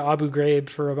go away to Abu Ghraib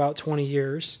for about 20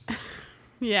 years.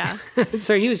 Yeah.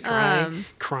 So he was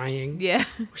crying. Yeah.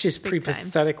 Which is a pretty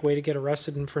pathetic way to get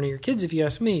arrested in front of your kids, if you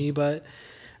ask me. But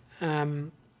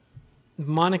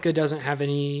Monica doesn't have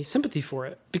any sympathy for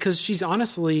it because she's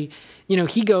honestly,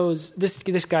 he goes,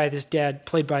 this guy, this dad,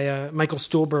 played by Michael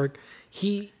Stuhlbarg,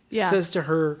 he says to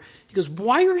her, he goes,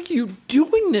 "Why are you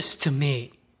doing this to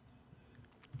me?"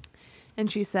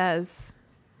 And she says,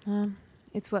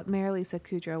 "It's what Mary Lisa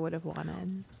Kudrow would have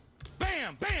wanted."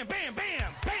 Bam, bam, bam,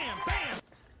 bam, bam, bam.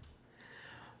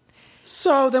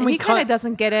 So then he kind of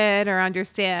doesn't get it or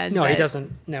understand. No, he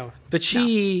doesn't. No, but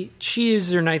she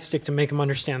uses her nightstick to make him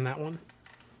understand that one.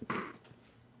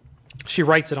 She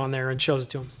writes it on there and shows it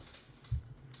to him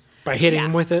by hitting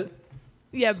him with it.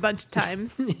 Yeah, a bunch of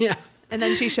times. Yeah, and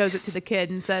then she shows it to the kid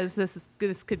and says,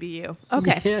 "This could be you."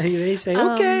 Okay. Yeah, they say,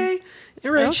 "Okay,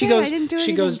 all right." Okay,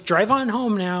 she goes, "Drive on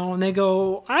home now." And they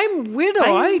go, "I'm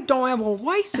widow. I don't have a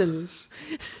license."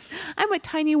 I'm a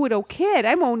tiny widow kid.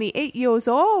 I'm only 8 years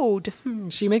old.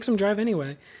 She makes him drive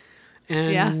anyway.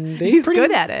 And he's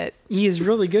good at it. He is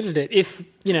really good at it.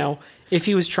 If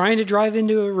he was trying to drive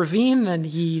into a ravine, then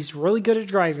he's really good at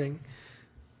driving.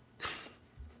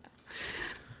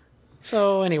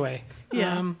 So anyway,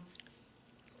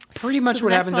 pretty much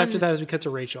what happens after that is we cut to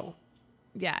Rachel.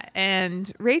 Yeah,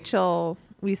 and Rachel,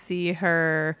 we see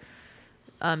her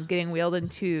getting wheeled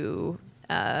into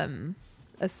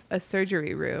a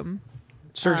surgery room.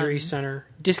 Surgery center.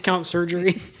 Discount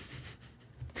surgery.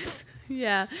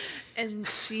 Yeah. And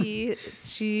she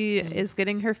is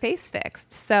getting her face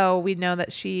fixed. So we know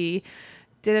that she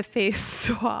did a face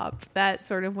swap that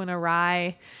sort of went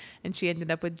awry, and she ended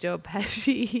up with Joe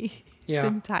Pesci's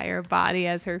entire body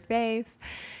as her face.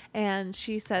 And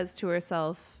she says to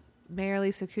herself, Mary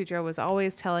Lisa Kudrow was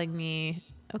always telling me,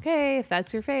 okay, if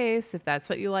that's your face, if that's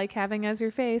what you like having as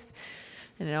your face.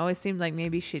 And it always seemed like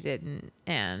maybe she didn't.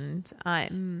 And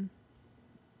I'm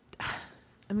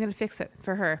going to fix it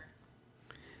for her.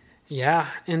 Yeah,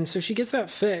 and so she gets that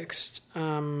fixed.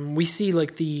 We see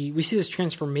this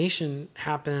transformation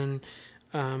happen,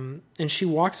 and she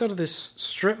walks out of this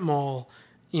strip mall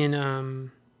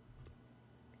in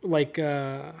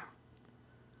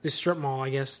this strip mall, I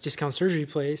guess, discount surgery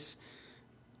place.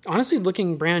 Honestly,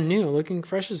 looking brand new, looking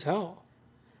fresh as hell.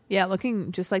 Yeah,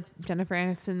 looking just like Jennifer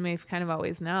Aniston we've kind of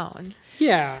always known.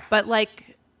 Yeah, but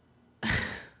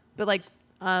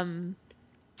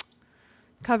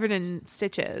covered in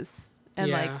stitches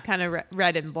and kind of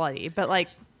red and bloody, but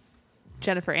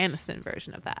Jennifer Aniston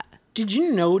version of that. Did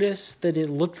you notice that it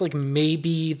looked like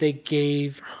maybe they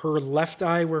gave her left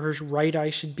eye where her right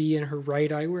eye should be and her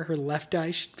right eye where her left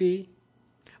eye should be?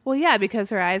 Well, yeah,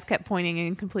 because her eyes kept pointing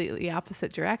in completely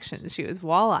opposite directions. She was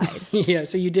wall-eyed. Yeah,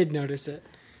 so you did notice it.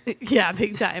 Yeah,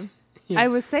 big time. Yeah. I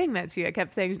was saying that to you. I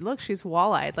kept saying, look, she's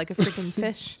wall-eyed like a freaking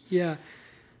fish. Yeah.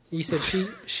 You said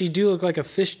she do look like a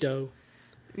fish dough.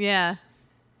 Yeah.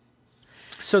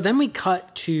 So then we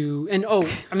cut to,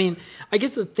 I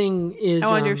guess the thing is,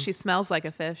 I wonder if she smells like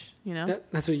a fish,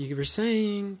 That's what you were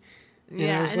saying. And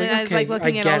yeah, I was and then I was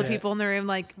looking at all the people in the room,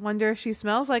 wonder if she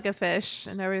smells like a fish,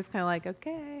 and everybody's kind of like,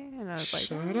 okay, and I was like,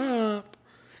 shut up.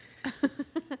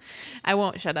 I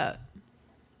won't shut up.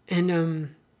 And a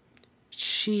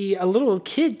little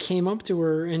kid came up to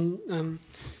her, and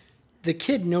the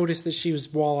kid noticed that she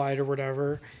was wall-eyed or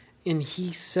whatever, and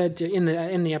he said in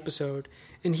the episode,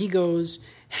 and he goes,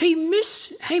 hey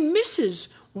missus,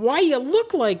 why you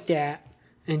look like that?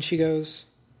 And she goes,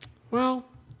 well,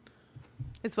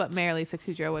 it's what Mary Lisa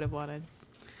Kudrow would have wanted.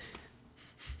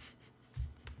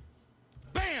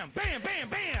 Bam, bam, bam,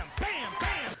 bam, bam,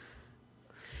 bam.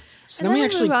 So then we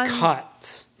actually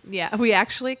cut. Yeah, we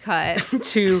actually cut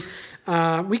to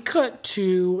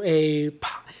a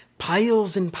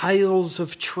piles and piles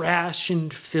of trash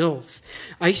and filth,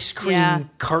 ice cream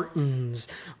cartons,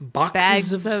 boxes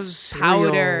bags of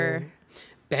powder,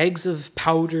 bags of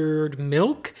powdered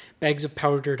milk, bags of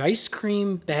powdered ice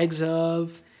cream, bags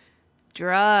of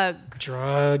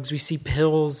drugs. We see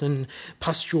pills and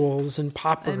pustules and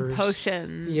poppers and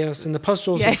potions. Yes, and the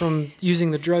pustules are from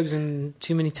using the drugs and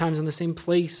too many times in the same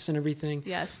place and everything.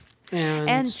 Yes.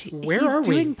 And where are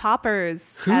we? He's doing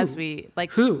poppers as we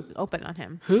Who? open on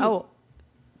him. Who? Oh,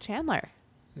 Chandler.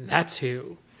 That's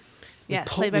who. Yes,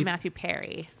 played by Matthew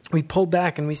Perry. We pull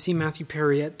back and we see Matthew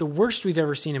Perry at the worst we've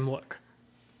ever seen him look.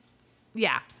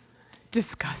 Yeah.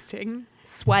 Disgusting.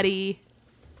 Sweaty.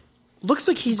 Looks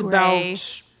like he's Gray.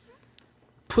 about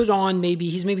put on maybe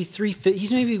he's maybe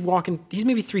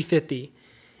 350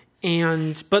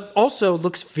 but also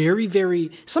looks very,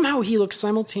 very somehow he looks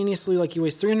simultaneously like he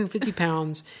weighs 350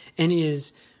 pounds and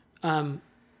is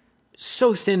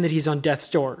so thin that he's on death's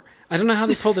door. I don't know how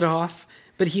they pulled it off,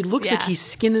 but he looks like he's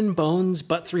skin and bones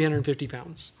but 350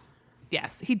 pounds.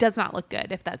 Yes, he does not look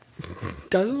good, if that's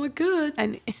Doesn't look good.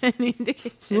 an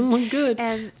indication. Doesn't look good.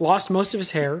 And lost most of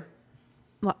his hair.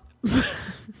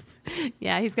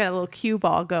 yeah, he's got a little cue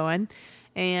ball going,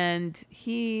 and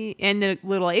a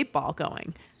little 8-ball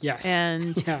going. Yes.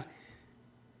 And yeah.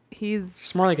 he's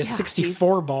It's more like a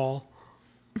 64 ball.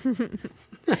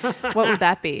 What would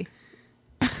that be?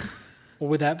 What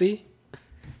would that be?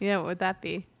 Yeah, what would that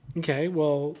be? Okay,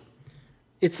 well,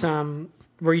 it's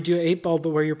where you do an 8-ball, but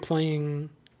where you're playing.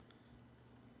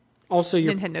 Also,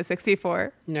 you're Nintendo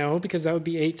 64. no, because that would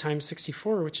be 8 times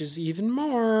 64, which is even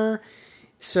more.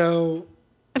 So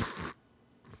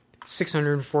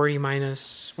 640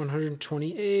 minus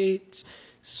 128,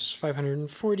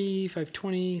 540,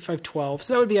 520, 512.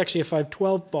 So that would be actually a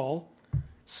 512 ball.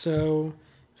 So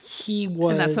he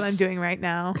was. And that's what I'm doing right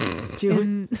now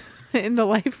doing. in the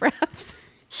life raft.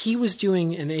 He was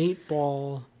doing an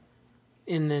 8-ball,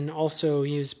 and then also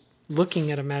he was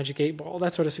looking at a magic 8-ball.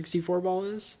 That's what a 64 ball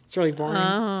is. It's really boring.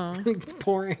 Oh.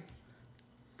 Boring.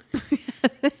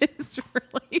 It's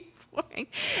really boring.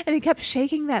 And he kept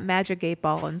shaking that magic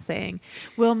 8-ball and saying,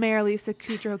 "Will Mayor Lisa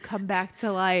Kudrow come back to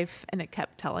life?" And it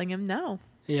kept telling him no.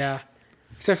 Yeah.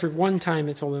 Except for one time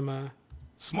it told him,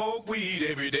 Smoke weed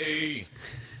every day.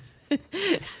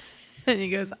 And he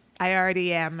goes, "I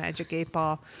already am magic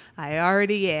 8-ball. I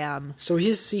already am." so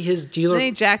his dealer. Then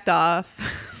he jacked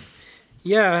off.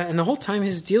 Yeah, and the whole time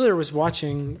his dealer was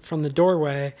watching from the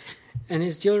doorway, and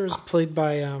his dealer was played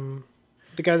by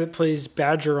the guy that plays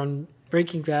Badger on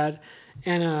Breaking Bad,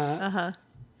 and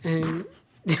and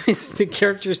the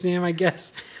character's name, I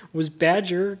guess, was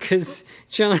Badger, because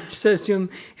Chandler says to him,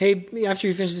 "Hey," after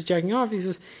he finishes jacking off, he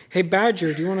says, "Hey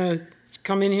Badger, do you want to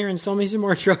come in here and sell me some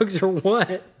more drugs or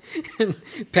what?" And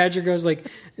Badger goes like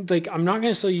 "I'm not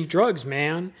going to sell you drugs,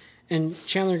 man." And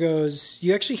Chandler goes,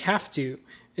 "You actually have to.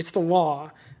 It's the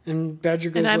law." And Badger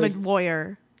goes And I'm like, a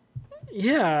lawyer.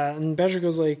 "Yeah." And Badger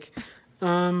goes like,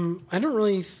 "I don't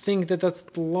really think that that's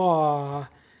the law."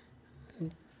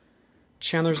 And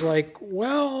Chandler's like,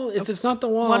 "Well, if it's not the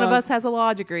law." One of us has a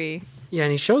law degree. Yeah,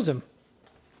 and he shows him.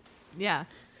 Yeah.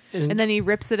 And And then he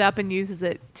rips it up and uses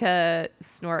it to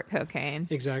snort cocaine.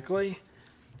 exactly.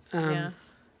 Yeah.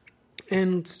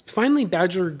 And finally,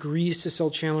 Badger agrees to sell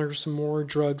Chandler some more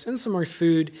drugs and some more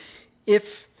food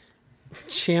if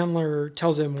Chandler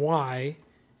tells him why,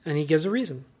 and he gives a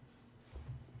reason.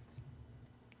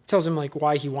 Tells him like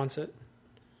why he wants it.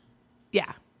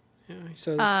 Yeah. Yeah, he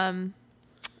says,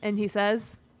 And he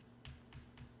says,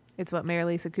 it's what Mayor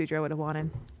Lisa Kudrow would have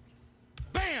wanted.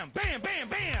 Bam, bam, bam,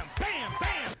 bam, bam,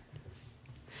 bam.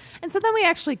 And so then we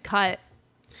actually cut.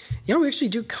 yeah, we actually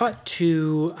do cut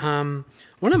to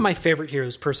one of my favorite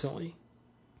heroes personally.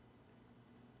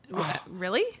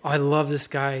 Really? Oh, I love this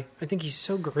guy. I think he's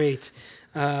so great.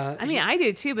 I mean, I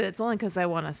do too, but it's only because I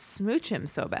want to smooch him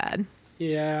so bad.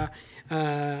 Yeah,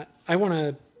 I want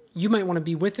to. You might want to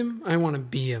be with him. I want to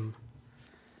be him.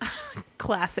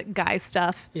 Classic guy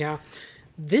stuff. Yeah.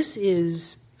 This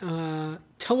is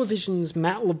television's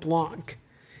Matt LeBlanc.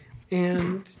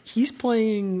 And he's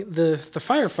playing the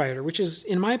firefighter, which is,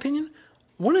 in my opinion,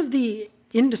 one of the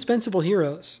indispensable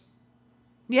heroes.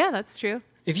 Yeah, that's true.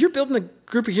 If you're building a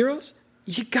group of heroes,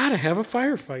 you gotta have a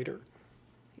firefighter.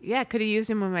 Yeah, could have used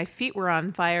him when my feet were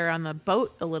on fire on the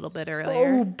boat a little bit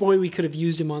earlier. Oh boy, we could have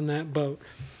used him on that boat.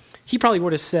 He probably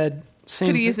would have said same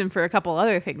Could have thing. used him for a couple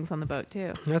other things on the boat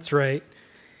too. That's right.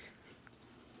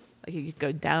 Like he could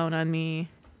go down on me.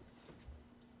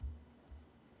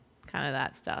 Kind of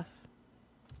that stuff.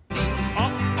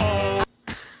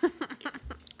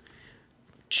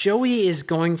 Joey is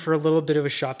going for a little bit of a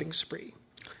shopping spree.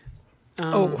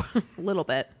 A little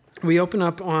bit. We open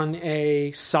up on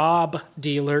a Saab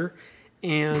dealer,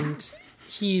 and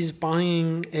he's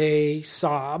buying a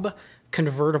Saab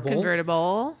convertible.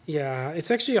 Convertible. Yeah,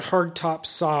 it's actually a hardtop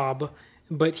Saab,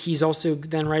 but he's also,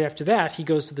 then right after that, he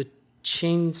goes to the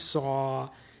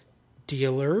chainsaw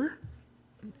dealer,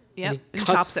 Yep. he And cuts-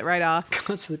 chops it right off.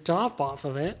 cuts the top off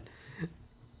of it.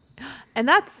 And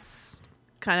that's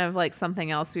kind of like something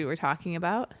else we were talking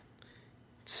about.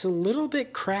 It's a little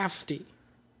bit crafty.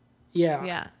 Yeah.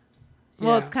 Yeah.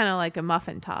 Well, Yeah. it's kind of like a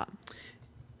muffin top.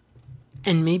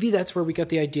 And maybe that's where we got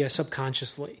the idea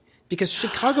subconsciously. Because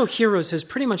Chicago Heroes has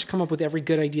pretty much come up with every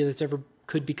good idea that's ever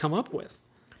could be come up with.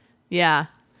 Yeah.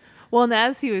 Well, and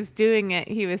as he was doing it,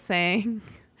 he was saying,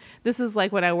 this is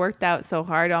like when I worked out so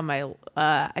hard on my,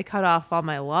 I cut off all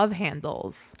my love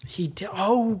handles. He did.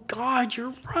 Oh, God,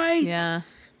 you're right. Yeah.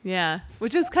 Yeah.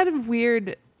 Which is kind of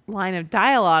weird line of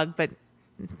dialogue, but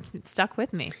it stuck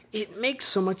with me. It makes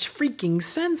so much freaking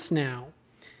sense now.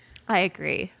 I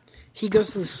agree. He goes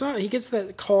to he gets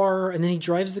that car, and then he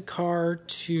drives the car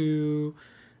to,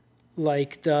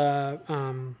 like,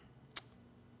 the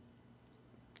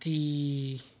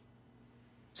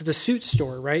suit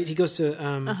store, right? He goes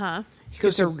to He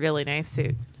goes to a really nice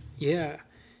suit. Yeah,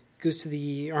 he goes to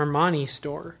the Armani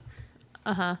store.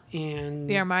 And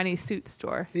The Armani suit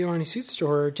store. The Armani suit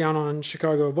store down on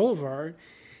Chicago Boulevard,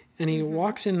 and he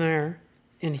walks in there,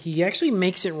 and he actually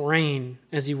makes it rain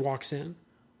as he walks in.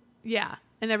 Yeah.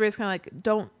 And everybody's kind of like,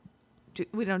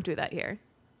 we don't do that here.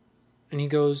 And he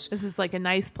goes, this is like a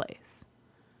nice place.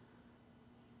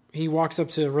 He walks up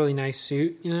to a really nice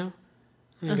suit, you know?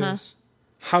 And he goes,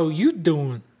 how you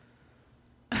doing?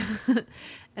 And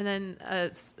then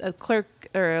a clerk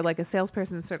or like a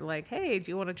salesperson is sort of like, hey,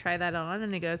 do you want to try that on?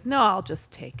 And he goes, no, I'll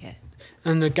just take it.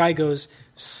 And the guy goes,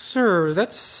 sir,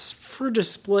 that's for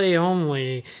display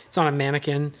only. It's on a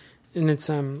mannequin. And it's,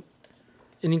 and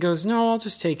he goes, no, I'll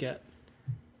just take it.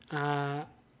 And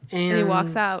he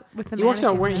walks out with the mannequin. He walks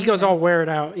out wearing, he goes all wear it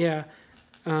out, yeah.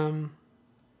 So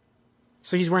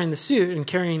he's wearing the suit and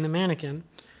carrying the mannequin.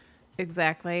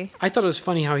 Exactly. I thought it was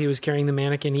funny how he was carrying the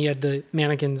mannequin. He had the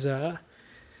mannequin's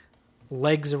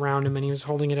legs around him, and he was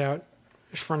holding it out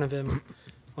in front of him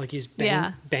like he's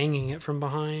banging it from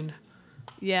behind.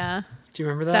 Yeah. Do you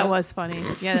remember that? That was funny.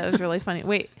 Yeah, that was really funny.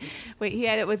 Wait, he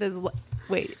had it with his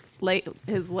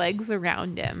his legs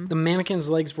around him. The mannequin's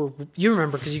legs were, you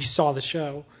remember because you saw the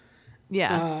show.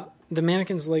 Yeah. The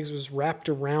mannequin's legs was wrapped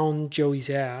around Joey's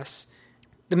ass.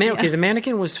 The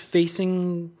mannequin was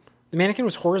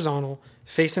horizontal,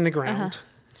 facing the ground.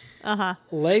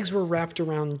 Legs were wrapped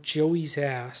around Joey's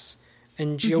ass,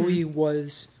 and Joey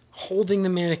was holding the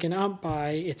mannequin up by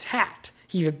its hat.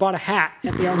 He had bought a hat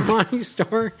at the Armani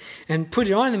store and put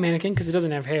it on the mannequin because it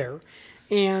doesn't have hair.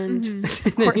 And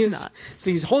of course not. So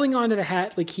he's holding on to the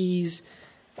hat like he's,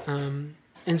 and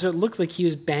so it looked like he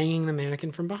was banging the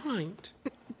mannequin from behind.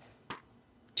 Do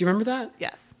you remember that?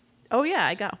 Yes. Oh yeah,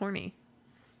 I got horny.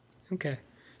 Okay.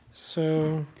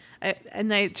 So.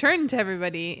 And I turned to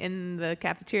everybody in the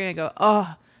cafeteria and I go,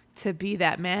 oh, to be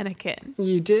that mannequin.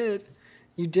 You did.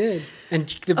 And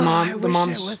the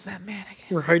moms was that mannequin.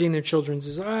 Were hiding their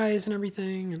children's eyes and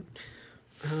everything.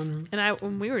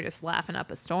 And we were just laughing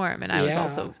up a storm, and I was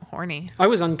also horny. I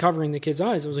was uncovering the kids'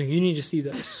 eyes. I was like, you need to see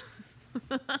this.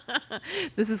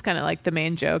 This is kind of like the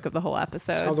main joke of the whole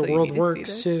episode. That's how the world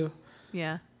works, too.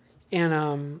 Yeah.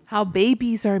 And how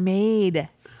babies are made.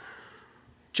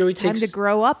 Joey takes... Time to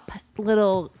grow up,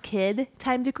 little kid.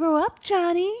 Time to grow up,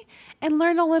 Johnny, and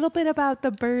learn a little bit about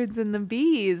the birds and the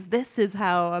bees. This is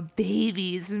how a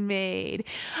baby's made.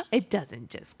 It doesn't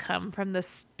just come from the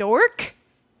stork.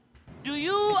 Do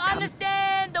you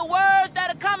understand the words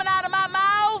that are coming out of my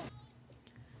mouth?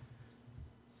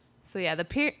 So yeah, the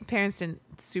parents didn't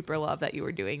super love that you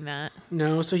were doing that.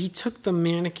 No, so he took the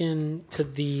mannequin to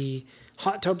the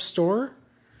hot tub store.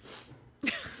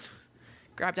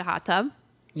 Grabbed a hot tub.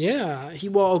 Yeah,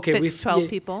 Fits 12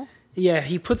 people. Yeah,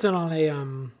 he puts it on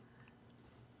a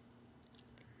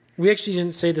we actually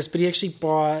didn't say this, but he actually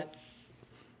bought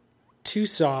 2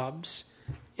 Saabs,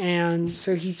 and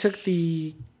so he took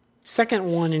the second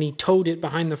one and he towed it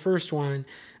behind the first one,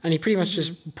 and he pretty much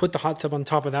just put the hot tub on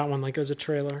top of that one like it was a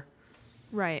trailer.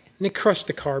 Right. And it crushed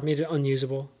the car, made it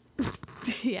unusable.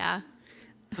 Yeah.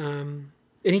 And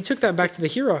he took that back to the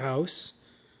Hero House.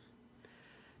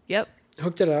 Yep.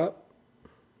 Hooked it up.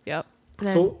 Yep. And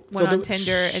then went on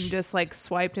Tinder and just like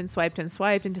swiped and swiped and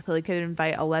swiped until he could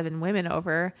invite 11 women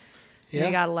over. And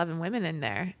he got 11 women in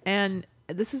there. And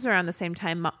this was around the same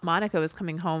time Monica was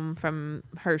coming home from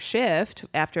her shift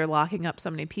after locking up so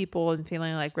many people and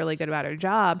feeling like really good about her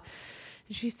job.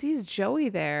 And she sees Joey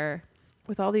there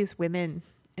with all these women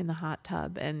in the hot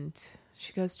tub. And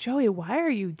she goes, Joey, why are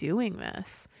you doing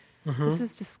this? This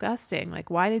is disgusting. Like,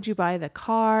 why did you buy the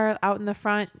car out in the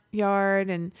front yard?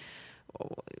 And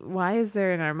why is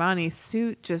there an Armani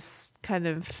suit just kind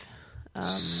of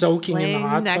soaking in the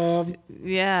hot tub?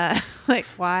 Yeah, like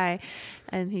why?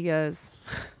 And he goes,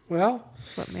 well,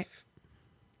 it's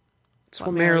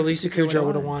what Mayor Lisa Kudrow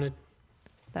would have wanted.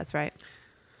 That's right.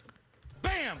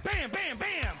 Bam, bam, bam,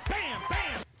 bam, bam,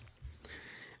 bam.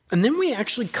 And then we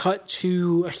actually cut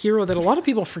to a hero that a lot of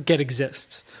people forget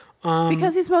exists.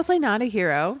 Because he's mostly not a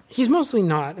hero. He's mostly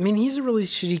not. I mean, he's a really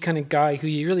shitty kind of guy who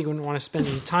you really wouldn't want to spend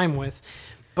any time with.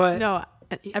 But No,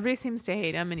 everybody seems to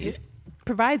hate him, and he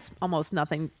provides almost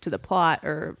nothing to the plot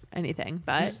or anything.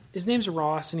 But his name's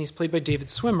Ross, and he's played by David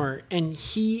Swimmer, and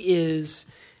he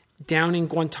is down in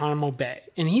Guantanamo Bay.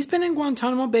 And he's been in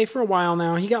Guantanamo Bay for a while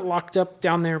now. He got locked up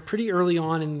down there pretty early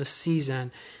on in the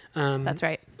season. That's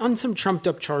right. On some trumped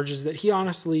up charges that he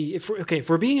honestly, if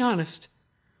we're being honest,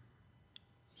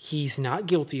 he's not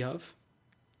guilty of.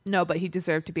 No, but he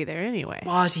deserved to be there anyway.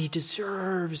 But he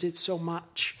deserves it so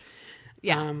much.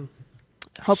 Yeah.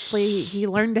 Hopefully he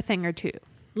learned a thing or two.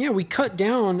 Yeah, we cut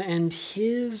down and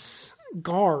his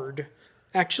guard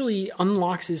actually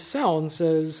unlocks his cell and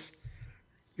says,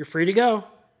 "You're free to go."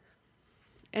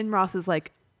 And Ross is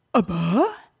like,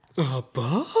 "Abba?"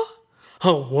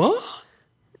 What?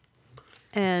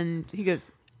 And he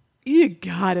goes, "You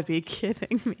gotta be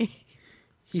kidding me."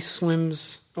 He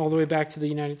swims all the way back to the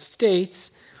United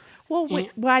States. Well,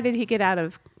 wait, why did he get out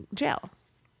of jail?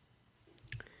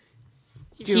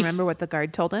 Do you remember what the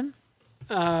guard told him?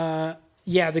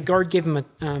 Yeah, the guard gave him a.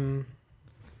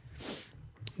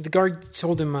 The guard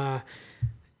told him,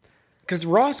 because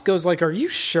Ross goes like, "Are you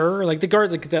sure?" Like the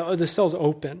guard's like, the cell's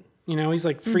open. You know, he's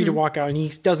like free to walk out, and he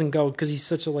doesn't go because he's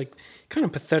such a like kind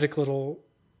of pathetic little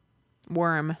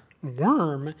Worm.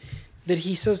 That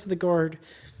he says to the guard,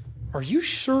 "Are you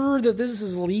sure that this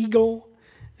is legal?"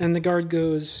 And the guard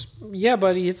goes, "Yeah,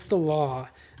 buddy, it's the law."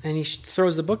 And he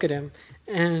throws the book at him,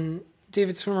 and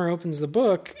David Swimmer opens the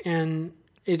book, and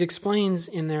it explains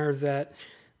in there that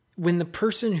when the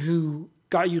person who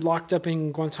got you locked up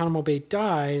in Guantanamo Bay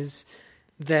dies,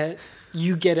 that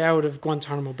you get out of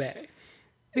Guantanamo Bay.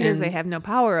 Because they have no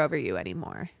power over you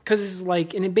anymore. Because it's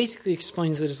like, and it basically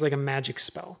explains that it's like a magic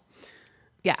spell.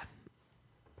 Yeah.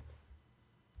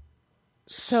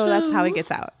 So that's how he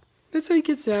gets out. That's how he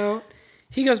gets out.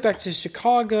 He goes back to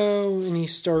Chicago and he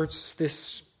starts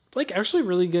this, like, actually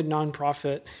really good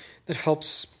nonprofit that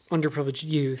helps underprivileged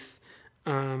youth.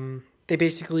 They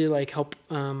basically, like, help,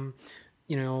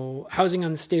 housing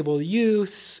unstable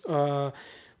youth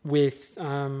with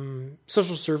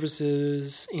social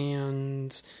services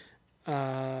and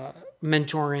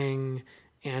mentoring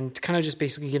and kind of just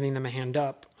basically giving them a hand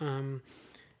up.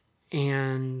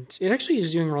 And it actually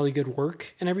is doing really good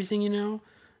work and everything,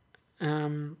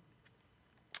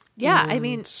 Yeah, I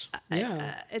mean,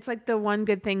 yeah. it's like the one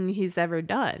good thing he's ever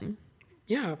done.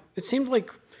 Yeah, it seemed like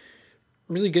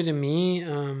really good to me.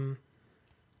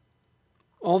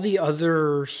 All the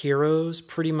other heroes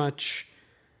pretty much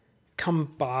come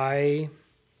by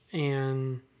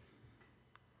and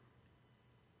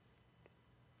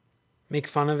make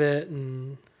fun of it,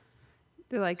 and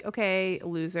They're like, "Okay,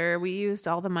 loser, we used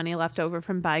all the money left over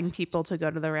from buying people to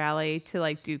go to the rally to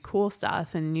like do cool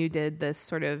stuff, and you did this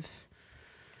sort of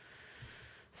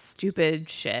stupid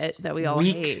shit that we all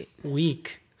hate."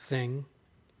 Weak thing.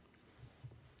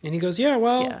 And he goes, "Yeah,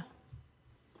 well, Yeah.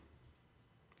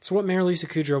 it's what Mayor Lisa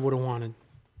Kudrow would have wanted."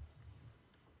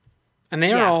 And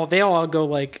they all go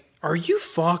like, "Are you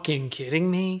fucking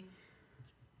kidding me?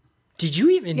 Did you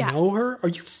even know her? Are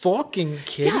you fucking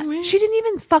kidding me?" She didn't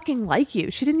even fucking like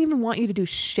you. She didn't even want you to do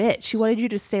shit. She wanted you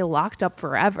to stay locked up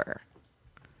forever.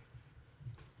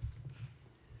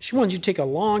 She wanted you to take a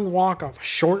long walk off a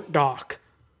short dock.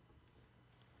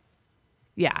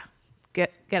 Yeah.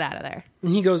 Get out of there.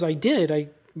 And he goes, "I did. I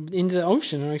into the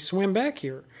ocean and I swam back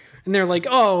here." And they're like,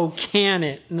 "Oh, can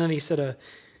it?" And then he said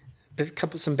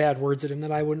some bad words at him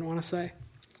that I wouldn't want to say.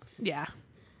 Yeah.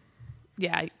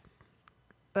 Yeah.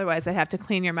 Otherwise, I'd have to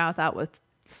clean your mouth out with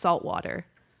salt water.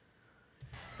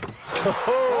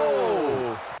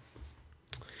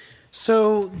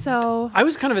 So I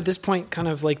was kind of at this point, kind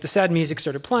of like the sad music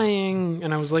started playing,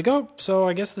 and I was like, "Oh, so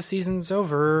I guess the season's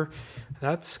over.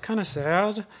 That's kind of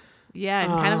sad." yeah,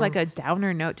 and kind of like a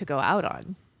downer note to go out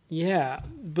on. Yeah,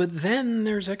 but then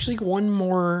there's actually one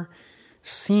more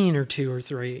scene or two or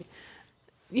three.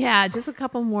 Yeah, just a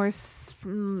couple more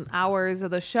hours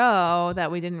of the show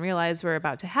that we didn't realize were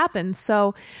about to happen.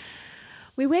 So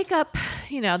we wake up,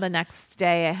 the next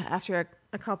day after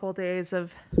a couple days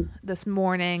of this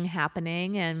morning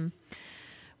happening, and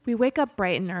we wake up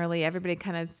bright and early. Everybody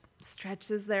kind of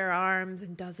stretches their arms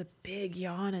and does a big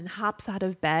yawn and hops out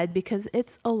of bed because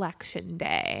it's election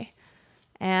day.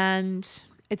 And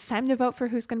it's time to vote for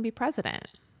who's going to be president.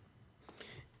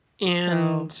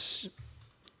 And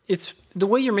it's the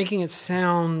way you're making it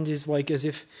sound is like as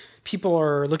if people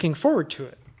are looking forward to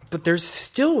it. But there's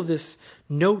still this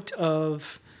note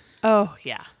of, oh,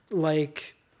 yeah,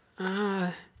 like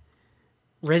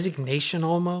resignation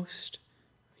almost.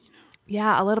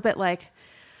 Yeah, a little bit like,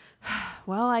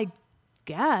 well, I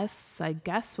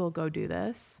guess we'll go do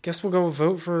this. Guess we'll go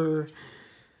vote for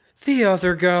the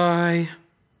other guy.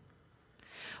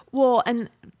 Well, and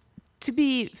to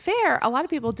be fair, a lot of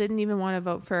people didn't even want to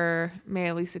vote for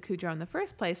Mary Lisa Kudrow in the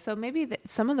first place. So maybe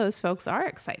some of those folks are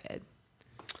excited.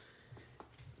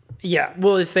 Yeah,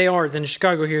 well, if they are, then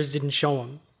Chicago Heroes didn't show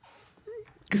them.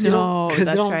 That's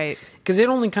right. Because it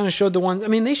only kind of showed the ones. I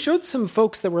mean, they showed some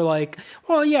folks that were like,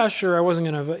 well, yeah, sure, I wasn't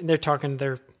going to vote. They're talking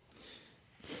to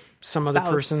some other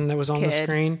person that was on the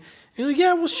screen. You're like,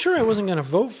 yeah, well, sure, I wasn't going to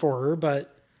vote for her, but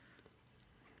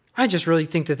I just really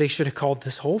think that they should have called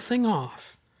this whole thing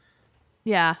off.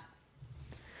 Yeah.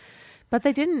 But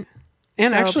they didn't.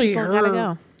 And So actually, people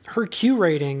gotta her Q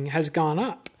rating has gone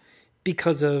up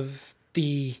because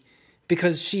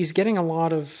she's getting a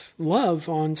lot of love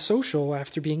on social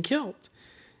after being killed.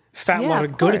 Fat Yeah, lot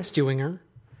of of good course. it's doing her.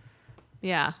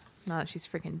 Yeah. Now that she's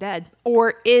freaking dead.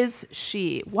 Or is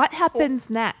she? What happens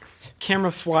next?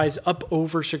 Camera flies up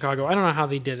over Chicago. I don't know how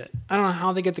they did it. I don't know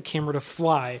how they get the camera to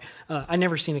fly. I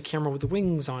never seen a camera with the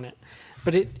wings on it.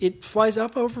 But it flies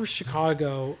up over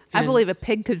Chicago. I believe a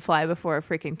pig could fly before a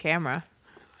freaking camera.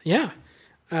 Yeah.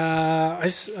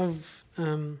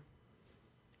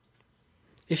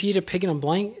 If you eat a pig in a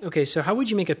blanket... Okay, so how would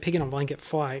you make a pig in a blanket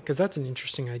fly? Because that's an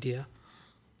interesting idea.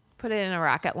 Put it in a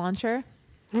rocket launcher.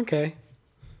 Okay.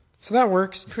 So that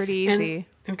works. Pretty easy.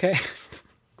 Okay.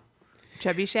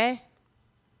 Trebuchet.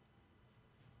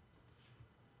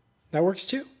 That works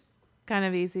too. Kind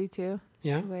of easy too.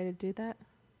 Yeah. A way to do that.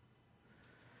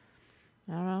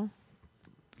 I don't know.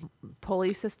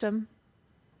 Pulley system.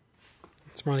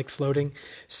 It's more like floating.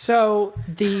 So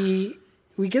we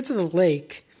get to the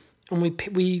lake and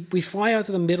we fly out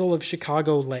to the middle of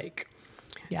Chicago Lake.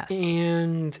 Yes.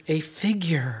 And a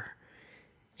figure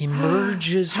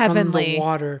emerges from Heavenly. the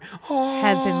water. Oh.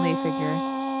 Heavenly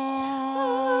figure.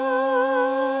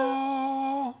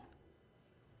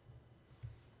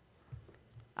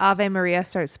 Ave Maria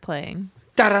starts playing.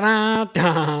 Da da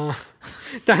da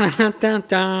da da da da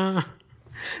da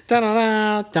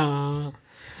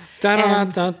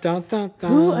da da da.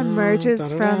 Who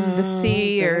emerges from the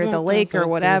sea or the lake or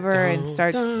whatever and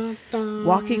starts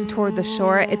walking toward the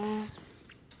shore? It's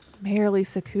Mary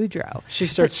Lisa Kudrow. She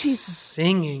starts But she's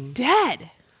singing.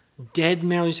 dead. Dead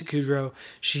Mary Lisa Kudrow.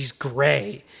 She's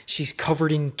gray. She's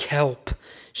covered in kelp.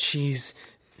 She's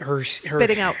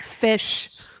Spitting out fish.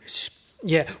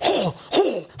 Yeah.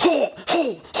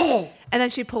 And then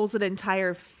she pulls an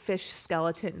entire fish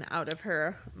skeleton out of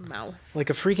her mouth. Like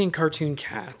a freaking cartoon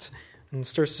cat, and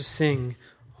starts to sing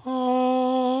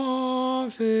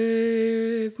Ave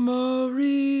Maria.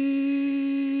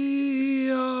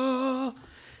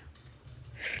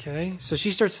 Okay, so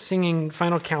she starts singing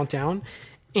Final Countdown,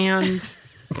 and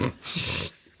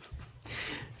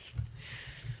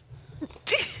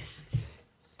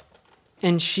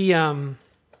and she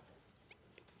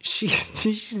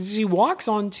walks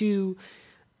onto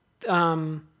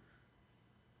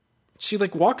she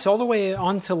like walks all the way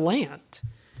onto land.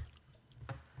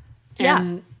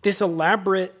 And this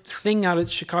elaborate thing out at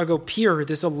Chicago Pier,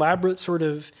 this elaborate sort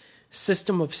of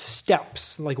system of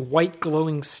steps, like white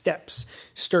glowing steps,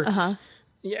 starts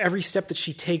every step that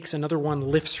she takes, another one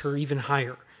lifts her even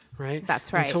higher, right?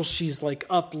 That's right. Until she's like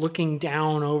up looking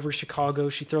down over Chicago.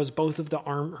 She throws both of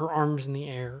her arms in the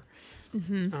air.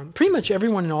 Mm-hmm. Pretty much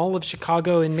everyone in all of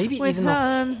Chicago, and maybe With even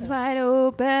arms wide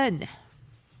open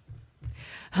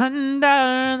under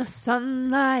the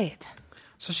sunlight.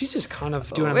 so she's just kind of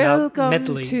doing a Welcome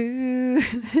medley. to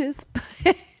this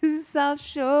place. I'll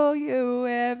show you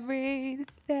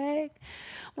everything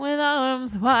with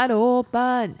arms wide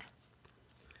open.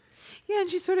 Yeah, and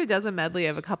she sort of does a medley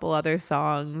of a couple other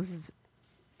songs.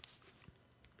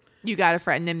 You Got a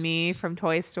Friend in Me from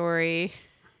Toy Story.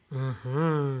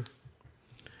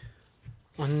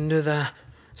 Under the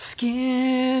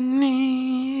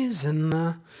skinnies and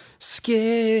the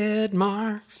skid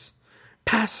marks,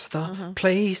 past the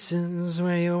places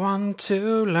where you want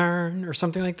to learn, or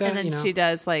something like that. And then you know? she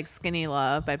does like Skinny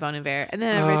Love by Bon Iver. And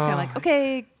then everybody's kind of like,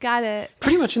 okay, got it.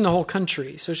 Pretty much in the whole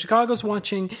country. So Chicago's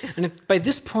watching, and if, by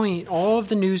this point, all of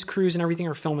the news crews and everything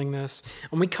are filming this,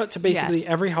 and we cut to basically Yes.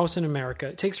 every house in America.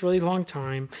 It takes a really long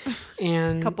time,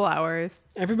 and Couple hours.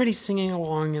 everybody's singing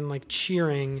along and like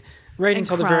cheering right And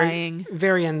until crying. the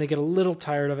very end. They get a little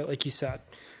tired of it, like you said.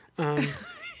 Yeah,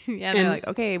 And- they're like,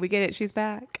 okay, we get it. She's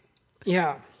back.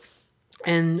 Yeah.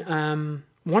 And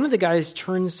one of the guys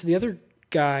turns to the other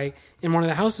guy in one of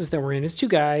the houses that we're in. It's two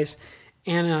guys,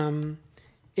 and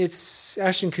it's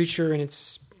Ashton Kutcher and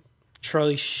it's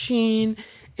Charlie Sheen.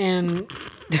 And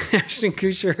Ashton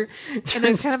Kutcher And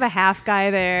there's kind of a half guy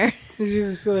there.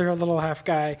 this other little half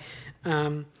guy.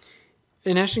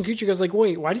 And Ashton Kutcher goes like,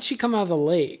 wait, why did she come out of the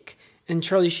lake? And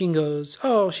Charlie Sheen goes,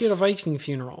 oh, she had a Viking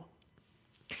funeral.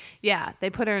 Yeah, they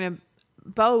put her in a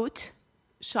boat,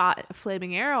 shot a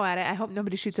flaming arrow at it. I hope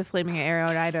nobody shoots a flaming arrow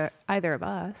at either of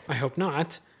us. I hope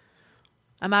not.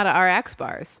 I'm out of RX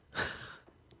bars.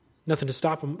 Nothing to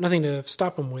stop him. Nothing to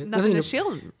stop him with. Nothing to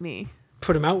shield me.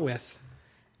 Put him out with.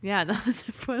 Yeah, nothing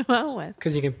to put him out with.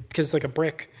 Because it's like a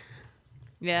brick.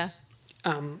 Yeah.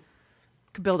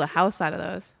 Could build a house out of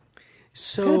those.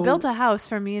 So Could have built a house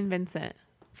for me and Vincent.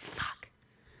 Fuck.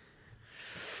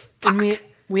 And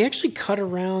we actually cut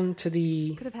around to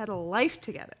the Could have had a life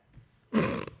together.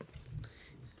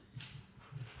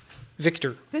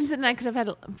 Victor. Vincent and I could have had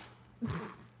a...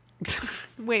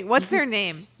 Wait, what's her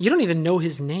name? You don't even know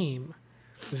his name.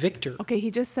 Victor. Okay, he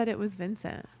just said it was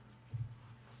Vincent.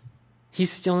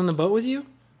 He's still in the boat with you?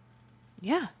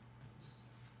 Yeah.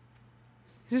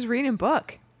 He's just reading a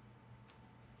book.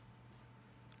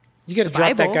 You got to drop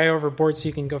that Bible. guy overboard so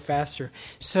you can go faster.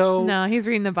 So No, he's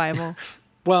reading the Bible.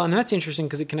 well, and that's interesting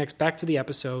because it connects back to the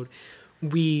episode.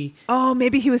 Oh,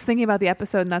 maybe he was thinking about the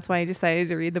episode and that's why he decided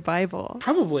to read the Bible.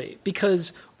 Probably,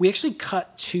 because we actually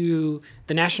cut to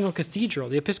the National Cathedral,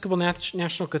 the Episcopal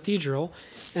National Cathedral,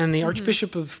 and the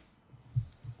Archbishop of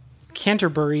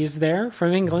Canterbury is there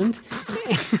from England.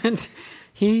 And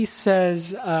he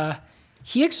says,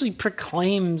 he actually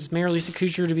proclaims Mayor Lisa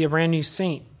Kutcher to be a brand new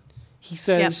saint. He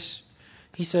says,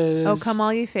 Oh, come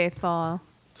all ye faithful.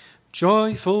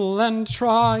 joyful and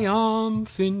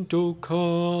triumphant, oh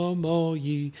come all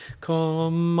ye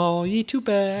to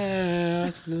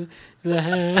Bethlehem.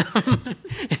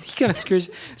 And he kind of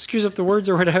screws up the words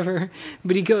or whatever,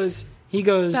 but he goes.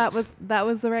 That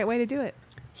was the right way to do it.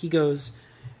 He goes,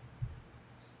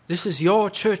 this is your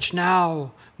church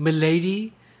now,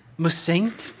 milady, my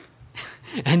saint,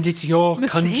 and it's your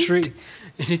country, saint?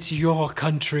 and it's your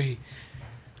country.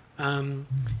 And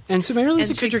so Mary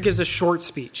Lisa Kutcher gives a short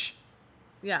speech.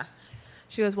 Yeah.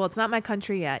 She goes, well, it's not my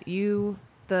country yet. You,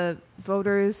 the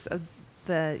voters of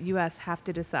the U.S., have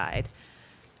to decide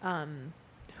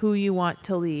who you want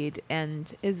to lead.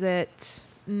 And is it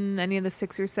any of the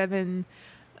 6 or 7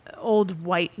 old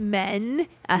white men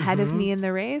ahead of me in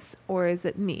the race? Or is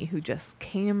it me who just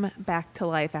came back to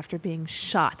life after being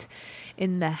shot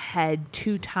in the head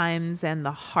 2 times and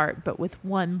the heart, but with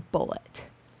 1 bullet?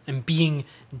 And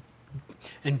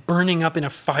burning up in a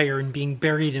fire and being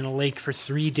buried in a lake for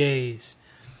 3 days.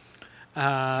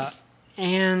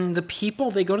 And the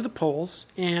people, they go to the polls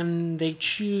and they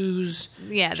choose.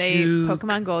 Yeah,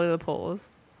 Pokemon go to the polls.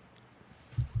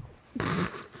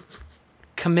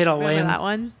 Commit a Remember that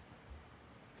one?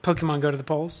 Pokemon go to the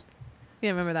polls?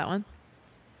 Yeah, remember that one?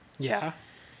 Yeah.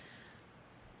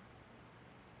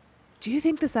 Do you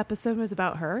think this episode was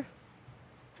about her?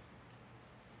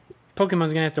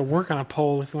 Pokemon's gonna have to work on a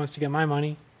poll if he wants to get my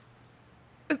money.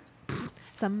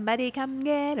 Somebody come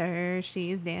get her.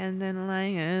 She's dancing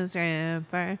like a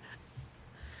stripper.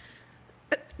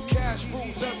 Cash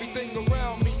rules everything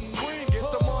around me. Queen, get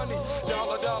the money.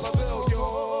 Dollar bill,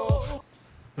 yo.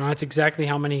 No, that's exactly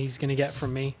how many he's gonna get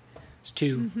from me. It's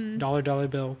 $2 dollar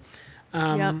bill.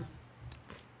 Yep.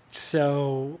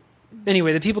 So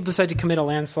anyway, the people decide to commit a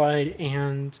landslide,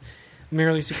 and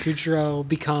Mary Lisa Kudrow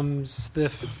becomes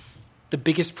the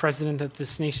biggest president that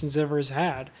this nation's ever has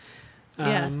had.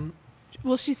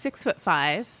 Well, she's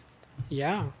 6'5",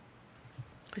 Yeah.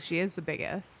 so she is the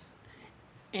biggest.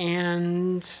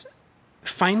 And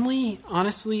finally,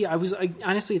 honestly, I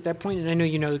honestly at that point, and I know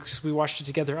you know because we watched it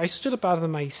together, I stood up out of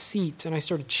my seat and I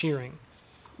started cheering.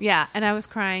 Yeah, and I was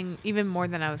crying even more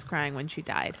than I was crying when she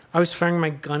died. I was firing my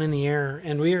gun in the air,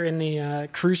 and we were in the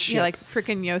cruise ship. Yeah, like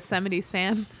freaking Yosemite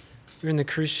Sam. We were in the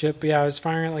cruise ship. Yeah, I was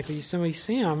firing it like Yosemite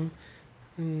Sam.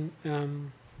 And,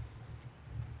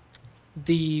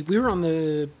 we were on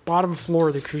the bottom floor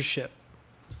of the cruise ship.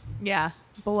 Yeah,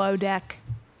 below deck.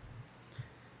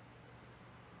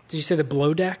 Did you say the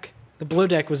below deck? The below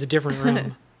deck was a different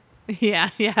room. Yeah,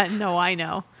 no, I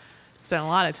know. Spent a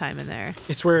lot of time in there.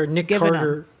 It's where Nick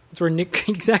Carter. It's where Nick.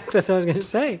 Exactly, that's what I was going to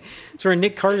say. It's where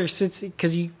Nick Carter sits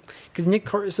because Nick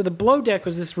Carter. So the below deck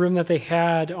was this room that they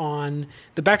had on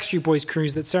the Backstreet Boys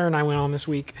cruise that Sarah and I went on this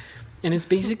week, and it's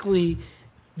basically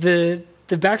the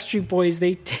Backstreet Boys.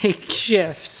 They take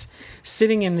shifts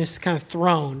sitting in this kind of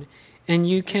throne, and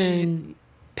you can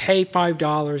pay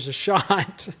 $5 a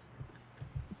shot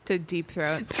To deep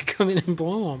throat. to come in and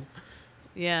blow them.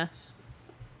 Yeah.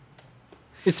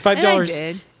 It's And I $5.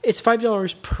 did. It's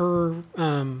 $5 per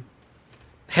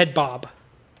head bob.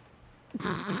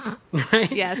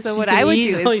 Right? Yeah, so you what can I would do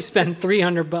is- easily spend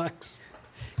 $300.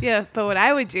 Yeah, but what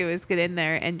I would do is get in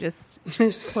there and just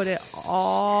put it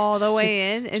all the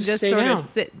way in and just just stay sort down. of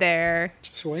sit there.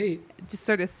 Just wait. Just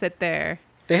sort of sit there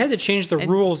They had to change the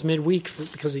rules midweek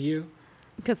because of you.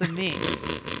 because of me.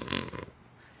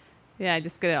 Yeah,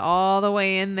 just get it all the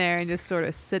way in there and just sort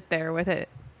of sit there with it.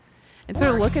 And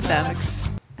sort of look at them.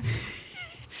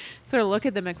 Sort of look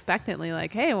at them expectantly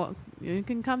like, hey, well, you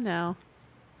can come now.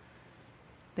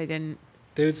 They didn't.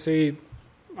 They would say,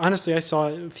 honestly, I saw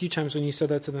it a few times when you said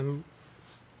that to them.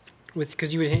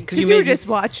 Because you would because You were just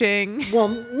watching. Well,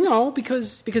 no,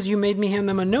 because you made me hand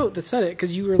them a note that said it.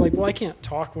 Because you were like, well, I can't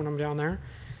talk when I'm down there.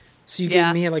 So you Yeah.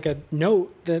 gave me like a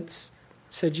note that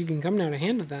said you can come down and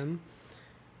hand it them.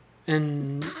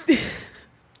 And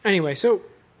anyway, so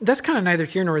that's kind of neither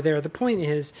here nor there. The point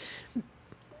is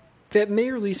that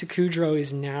Mayor Lisa Kudrow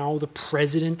is now the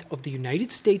president of the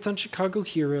United States on Chicago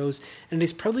Heroes, and it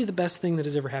is probably the best thing that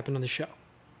has ever happened on the show.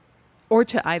 Or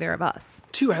to either of us.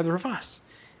 To either of us.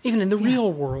 Even in the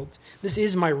real world. This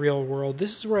is my real world.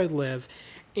 This is where I live.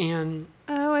 And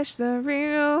I wish the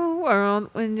real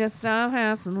world would just stop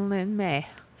hassling me.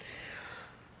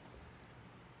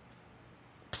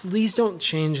 please don't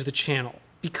change the channel,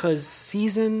 because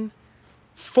season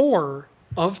 4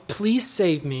 of Please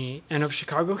Save Me and of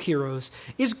Chicago Heroes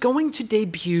is going to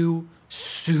debut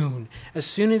soon. As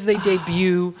soon as they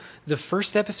debut the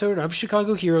first episode of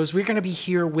Chicago Heroes, we're going to be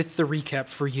here with the recap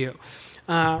for you.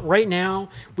 Right now,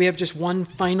 we have just one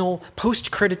final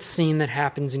post-credits scene that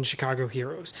happens in Chicago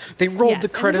Heroes. They rolled the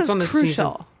credits on the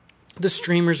season. The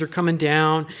streamers are coming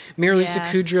down. Mary Lisa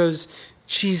Kudrow's,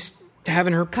 she's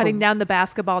having her cutting down the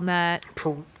basketball net.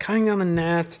 Cutting down the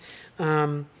net.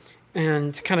 And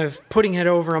kind of putting it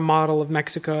over a model of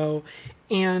Mexico.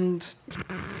 And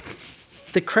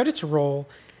the credits roll,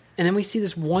 and then we see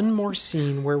this one more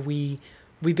scene where we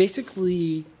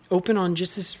basically open on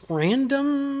just this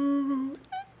random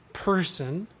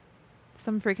person.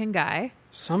 Some freaking guy.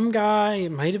 Some guy,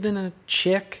 it might have been a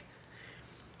chick.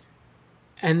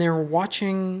 And they're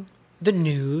watching the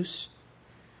news.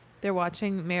 They're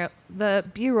watching the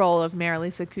B-roll of Mary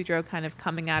Lisa Kudrow kind of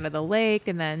coming out of the lake,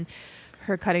 and then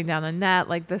her cutting down the net,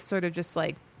 like this sort of just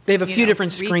like... They have a few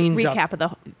different screens recap up. of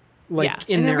the... Like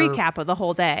in a recap of the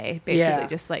whole day, basically,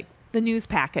 just like the news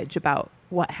package about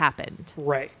what happened.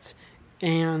 Right.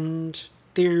 And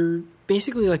they're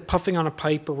basically like puffing on a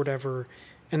pipe or whatever,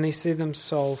 and they say to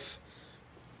themselves,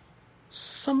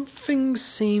 something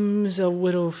seems a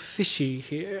little fishy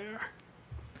here.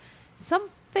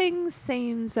 Something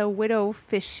seems a little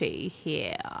fishy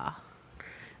here.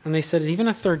 And they said it even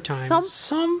a third time.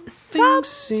 Something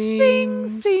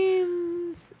seems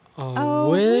a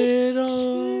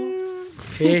little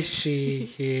fishy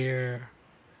here.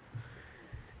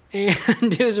 And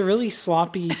it was a really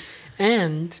sloppy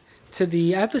end to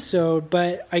the episode,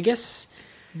 but I guess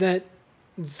that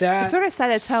it sort of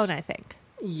set a tone, I think.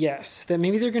 Yes, that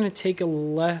maybe they're going to take a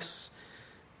less,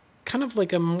 kind of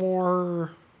like a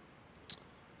more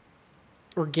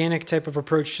organic type of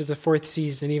approach to the fourth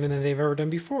season, even than they've ever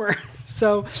done before.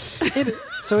 So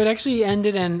it actually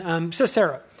ended in, so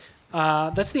Sarah,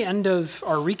 that's the end of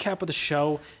our recap of the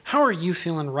show. How are you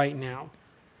feeling right now?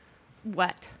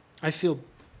 Wet. I feel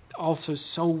also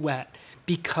so wet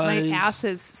because my ass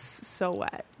is so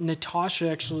wet. Natasha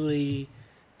actually,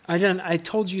 I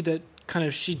told you that kind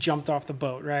of she jumped off the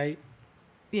boat, right?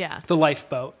 Yeah. The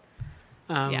lifeboat.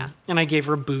 Yeah. And I gave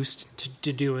her a boost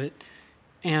to do it.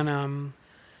 And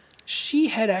she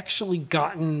had actually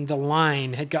gotten the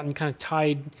line, had gotten kind of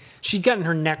tied. She'd gotten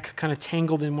her neck kind of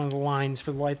tangled in one of the lines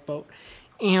for the lifeboat.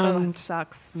 And that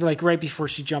sucks. Like right before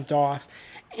she jumped off.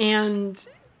 And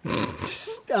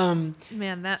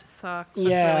man, that sucks. That's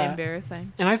really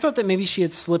embarrassing. And I thought that maybe she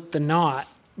had slipped the knot,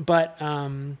 but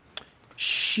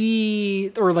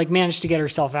she managed to get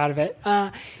herself out of it.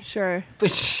 Sure.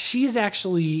 But she's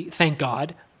actually, thank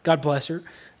God bless her.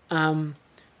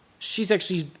 She's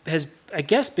actually has, I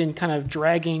guess, been kind of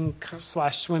dragging /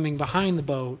 swimming behind the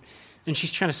boat, and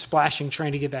she's trying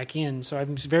to get back in. So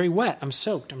I'm very wet. I'm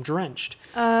soaked. I'm drenched.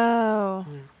 Oh,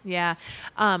 yeah.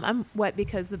 I'm wet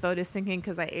because the boat is sinking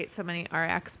because I ate so many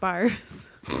RX bars.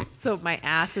 So my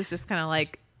ass is just kind of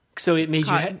like. So it made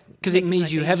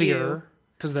you heavier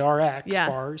because the RX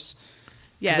bars.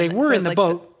 Yeah, they were in the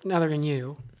boat. Now they're in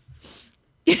you.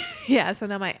 Yeah. So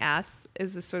now my ass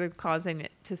is just sort of causing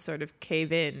it to sort of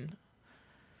cave in.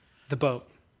 The boat.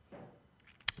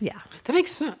 Yeah. That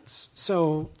makes sense.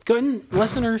 So go ahead and,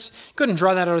 listeners, go ahead and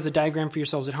draw that out as a diagram for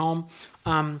yourselves at home.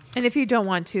 And if you don't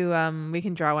want to, we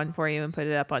can draw one for you and put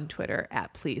it up on Twitter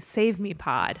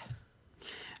 @PleaseSaveMePod.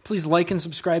 Please like and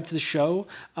subscribe to the show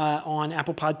on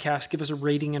Apple Podcasts. Give us a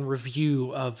rating and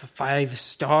review of 5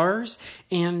 stars.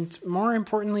 And more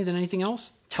importantly than anything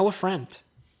else, tell a friend.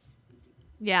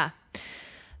 Yeah.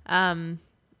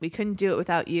 We couldn't do it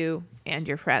without you and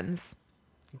your friends.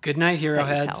 Good night, hero that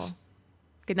you heads. tell.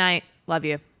 Good night. Love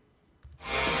you.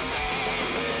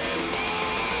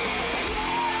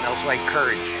 Smells like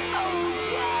courage.